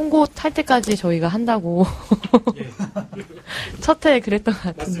사실 송곳 할 때까지 저희가 한다고 첫 해에 그랬던 것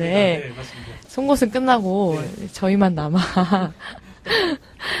같은데 맞습니다. 네, 맞습니다. 송곳은 끝나고 저희만 남아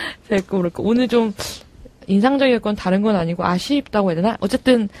그러니까 오늘 좀 인상적이었건 다른 건 아니고 아쉽다고 해야 되나?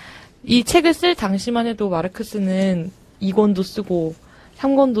 어쨌든 이 책을 쓸 당시만 해도 마르크스는 2권도 쓰고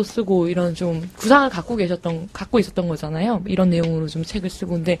 3권도 쓰고 이런 좀 구상을 갖고 있었던 거잖아요. 이런 내용으로 좀 책을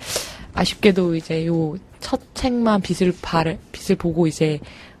쓰고. 근데 아쉽게도 이제 요 첫 책만 빛을 보고 이제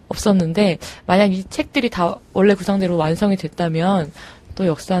없었는데 만약 이 책들이 다 원래 구상대로 완성이 됐다면 또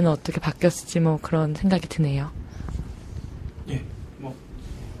역사는 어떻게 바뀌었을지 뭐 그런 생각이 드네요. 예.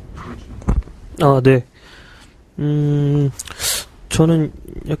 네. 저는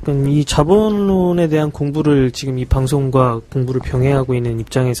약간 이 자본론에 대한 공부를 지금 이 방송과 공부를 병행하고 있는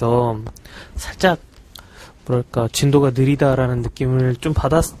입장에서 살짝 뭐랄까 진도가 느리다라는 느낌을 좀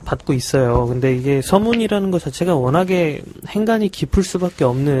받고 있어요. 근데 이게 서문이라는 것 자체가 워낙에 행간이 깊을 수밖에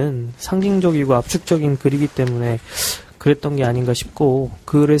없는 상징적이고 압축적인 글이기 때문에 그랬던 게 아닌가 싶고,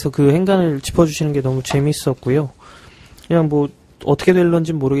 그래서 그 행간을 짚어주시는 게 너무 재밌었고요. 그냥 뭐 어떻게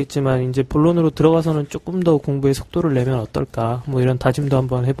될런지 모르겠지만 이제 본론으로 들어가서는 조금 더 공부의 속도를 내면 어떨까, 뭐 이런 다짐도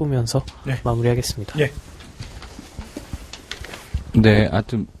한번 해보면서 네. 마무리하겠습니다. 예. 네,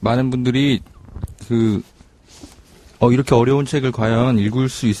 하여튼 많은 분들이 이렇게 어려운 책을 과연 읽을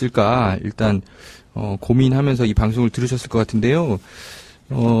수 있을까 일단 고민하면서 이 방송을 들으셨을 것 같은데요.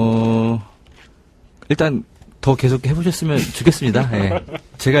 일단 더 계속 해보셨으면 좋겠습니다. 예.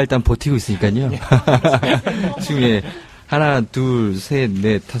 제가 일단 버티고 있으니까요. 지금 하나, 둘, 셋,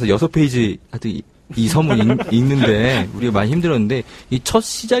 넷, 다섯, 6페이지 하여튼 이 서문 읽는데 우리가 많이 힘들었는데 이 첫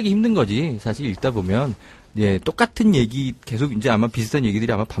시작이 힘든 거지. 사실 읽다 보면 똑같은 얘기 계속 이제 아마 비슷한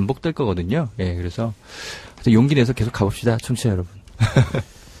얘기들이 아마 반복될 거거든요. 예, 그래서 용기 내서 계속 가봅시다, 청취자 여러분.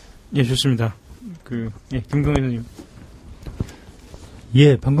 예, 좋습니다. 김경희 선생님.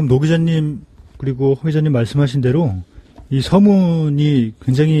 예, 방금 노 기자님 그리고 허 기자님 말씀하신 대로 이 서문이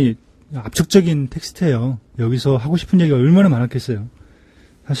굉장히 압축적인 텍스트예요. 여기서 하고 싶은 얘기가 얼마나 많았겠어요.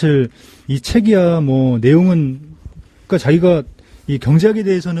 사실 이 책이야 뭐 내용은 그러니까 자기가 이 경제학에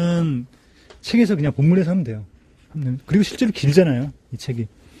대해서는 책에서 그냥 본문에서 하면 돼요. 그리고 실제로 길잖아요, 이 책이.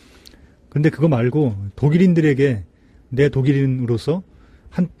 근데 그거 말고 독일인들에게 내 독일인으로서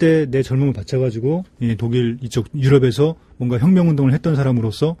한때 내 젊음을 바쳐가지고 이 독일 이쪽 유럽에서 뭔가 혁명운동을 했던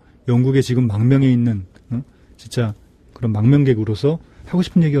사람으로서 영국에 지금 망명해 있는 진짜 그런 망명객으로서 하고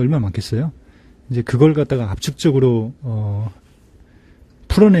싶은 얘기가 얼마나 많겠어요. 이제 그걸 갖다가 압축적으로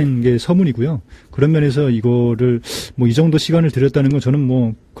풀어낸 게 서문이고요. 그런 면에서 이거를 뭐 이 정도 시간을 들였다는 건 저는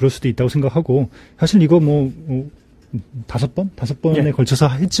뭐 그럴 수도 있다고 생각하고, 사실 이거 뭐 5번에 걸쳐서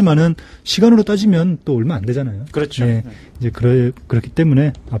했지만은 시간으로 따지면 또 얼마 안 되잖아요. 그렇죠. 네. 이제 그렇기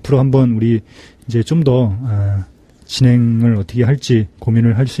때문에 앞으로 한번 우리 이제 좀 더 진행을 어떻게 할지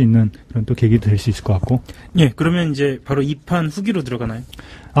고민을 할 수 있는 그런 또 계기도 될 수 있을 것 같고. 예, 그러면 이제 바로 2판 후기로 들어가나요?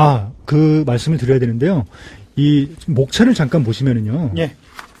 그 말씀을 드려야 되는데요. 이 목차를 잠깐 보시면은요. 예.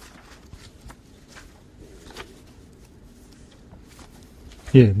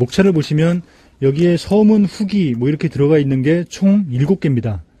 예, 목차를 보시면 여기에 서문 후기 뭐 이렇게 들어가 있는 게 총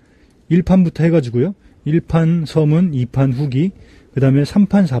 7개입니다. 1판부터 해가지고요. 1판 서문, 2판 후기, 그 다음에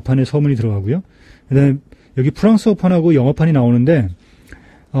 3판, 4판에 서문이 들어가고요. 그 다음에 여기 프랑스어판하고 영어판이 나오는데,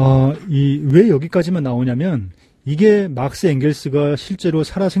 왜 여기까지만 나오냐면, 이게 막스 엥겔스가 실제로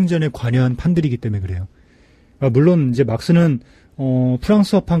살아생전에 관여한 판들이기 때문에 그래요. 물론 이제 막스는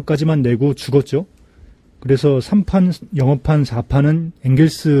프랑스어판까지만 내고 죽었죠. 그래서 3판, 영어판, 4판은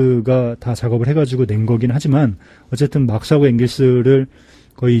엥겔스가 다 작업을 해가지고 낸 거긴 하지만 어쨌든 막스하고 엥겔스를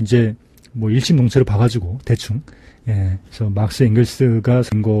거의 이제 뭐 일심동체로 봐가지고 대충 그래서 막스 엥겔스가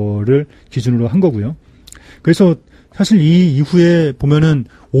쓴 거를 기준으로 한 거고요. 그래서 사실 이 이후에 보면은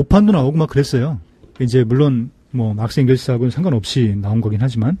 5판도 나오고 막 그랬어요. 이제 물론 뭐 막스 엥겔스하고는 상관없이 나온 거긴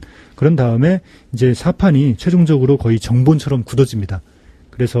하지만 그런 다음에 이제 4판이 최종적으로 거의 정본처럼 굳어집니다.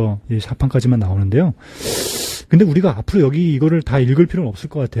 그래서 이 4판까지만 나오는데요. 근데 우리가 앞으로 여기 이거를 다 읽을 필요는 없을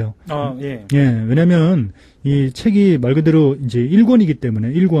것 같아요. 예. 예, 왜냐면 이 책이 말 그대로 이제 1권이기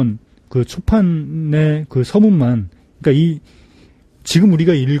때문에 1권 그 초판의 그 서문만, 그러니까 지금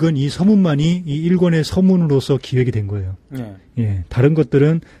우리가 읽은 이 서문만이 이 1권의 서문으로서 기획이 된 거예요. 예, 다른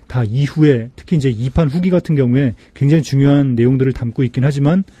것들은 다 이후에 특히 이제 2판 후기 같은 경우에 굉장히 중요한 내용들을 담고 있긴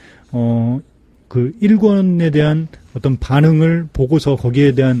하지만 그 1권에 대한 어떤 반응을 보고서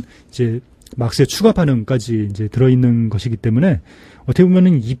거기에 대한 이제 막스의 추가 반응까지 이제 들어있는 것이기 때문에 어떻게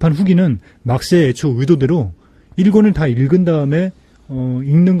보면은 2판 후기는 막스의 애초 의도대로 1권을 다 읽은 다음에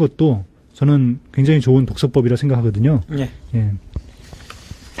읽는 것도 저는 굉장히 좋은 독서법이라 생각하거든요. 예.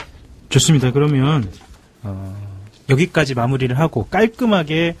 좋습니다. 그러면 여기까지 마무리를 하고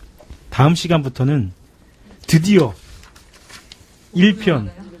깔끔하게 다음 시간부터는 드디어 1편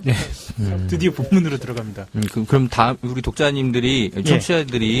드디어 본문으로 들어갑니다. 그럼 우리 독자님들이,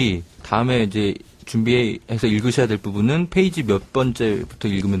 청취자들이 다음에 이제 준비해서 읽으셔야 될 부분은 페이지 몇 번째부터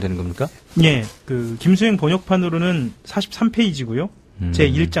읽으면 되는 겁니까? 예, 김수행 번역판으로는 43페이지고요. 제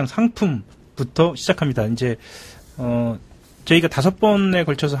 1장 상품부터 시작합니다. 이제, 저희가 5번에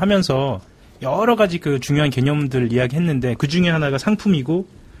걸쳐서 하면서 여러 가지 그 중요한 개념들 이야기했는데 그 중에 하나가 상품이고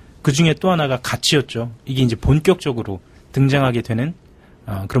그 중에 또 하나가 가치였죠. 이게 이제 본격적으로 등장하게 되는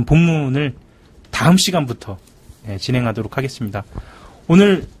그런 본문을 다음 시간부터 진행하도록 하겠습니다.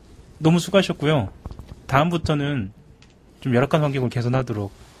 오늘 너무 수고하셨고요. 다음부터는 좀 열악한 환경을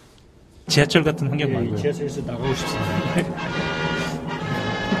개선하도록 지하철 같은 환경 말고요. 지하철에서 나가고 싶습니다.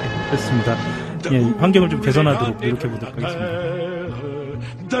 그렇습니다. 예, 환경을 좀 개선하도록 노력해 보도록 하겠습니다.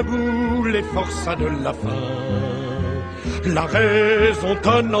 Debout les forçats de la faim. La raison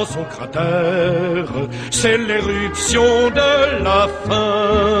tonne en son cratère, c'est l'éruption de la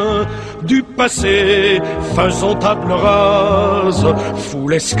fin. Du passé, faisons table rase,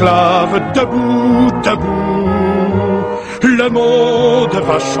 foule esclave, debout, debout. Le monde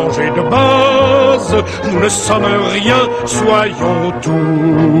va changer de base, nous ne sommes rien, soyons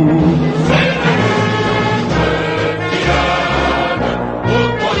tout.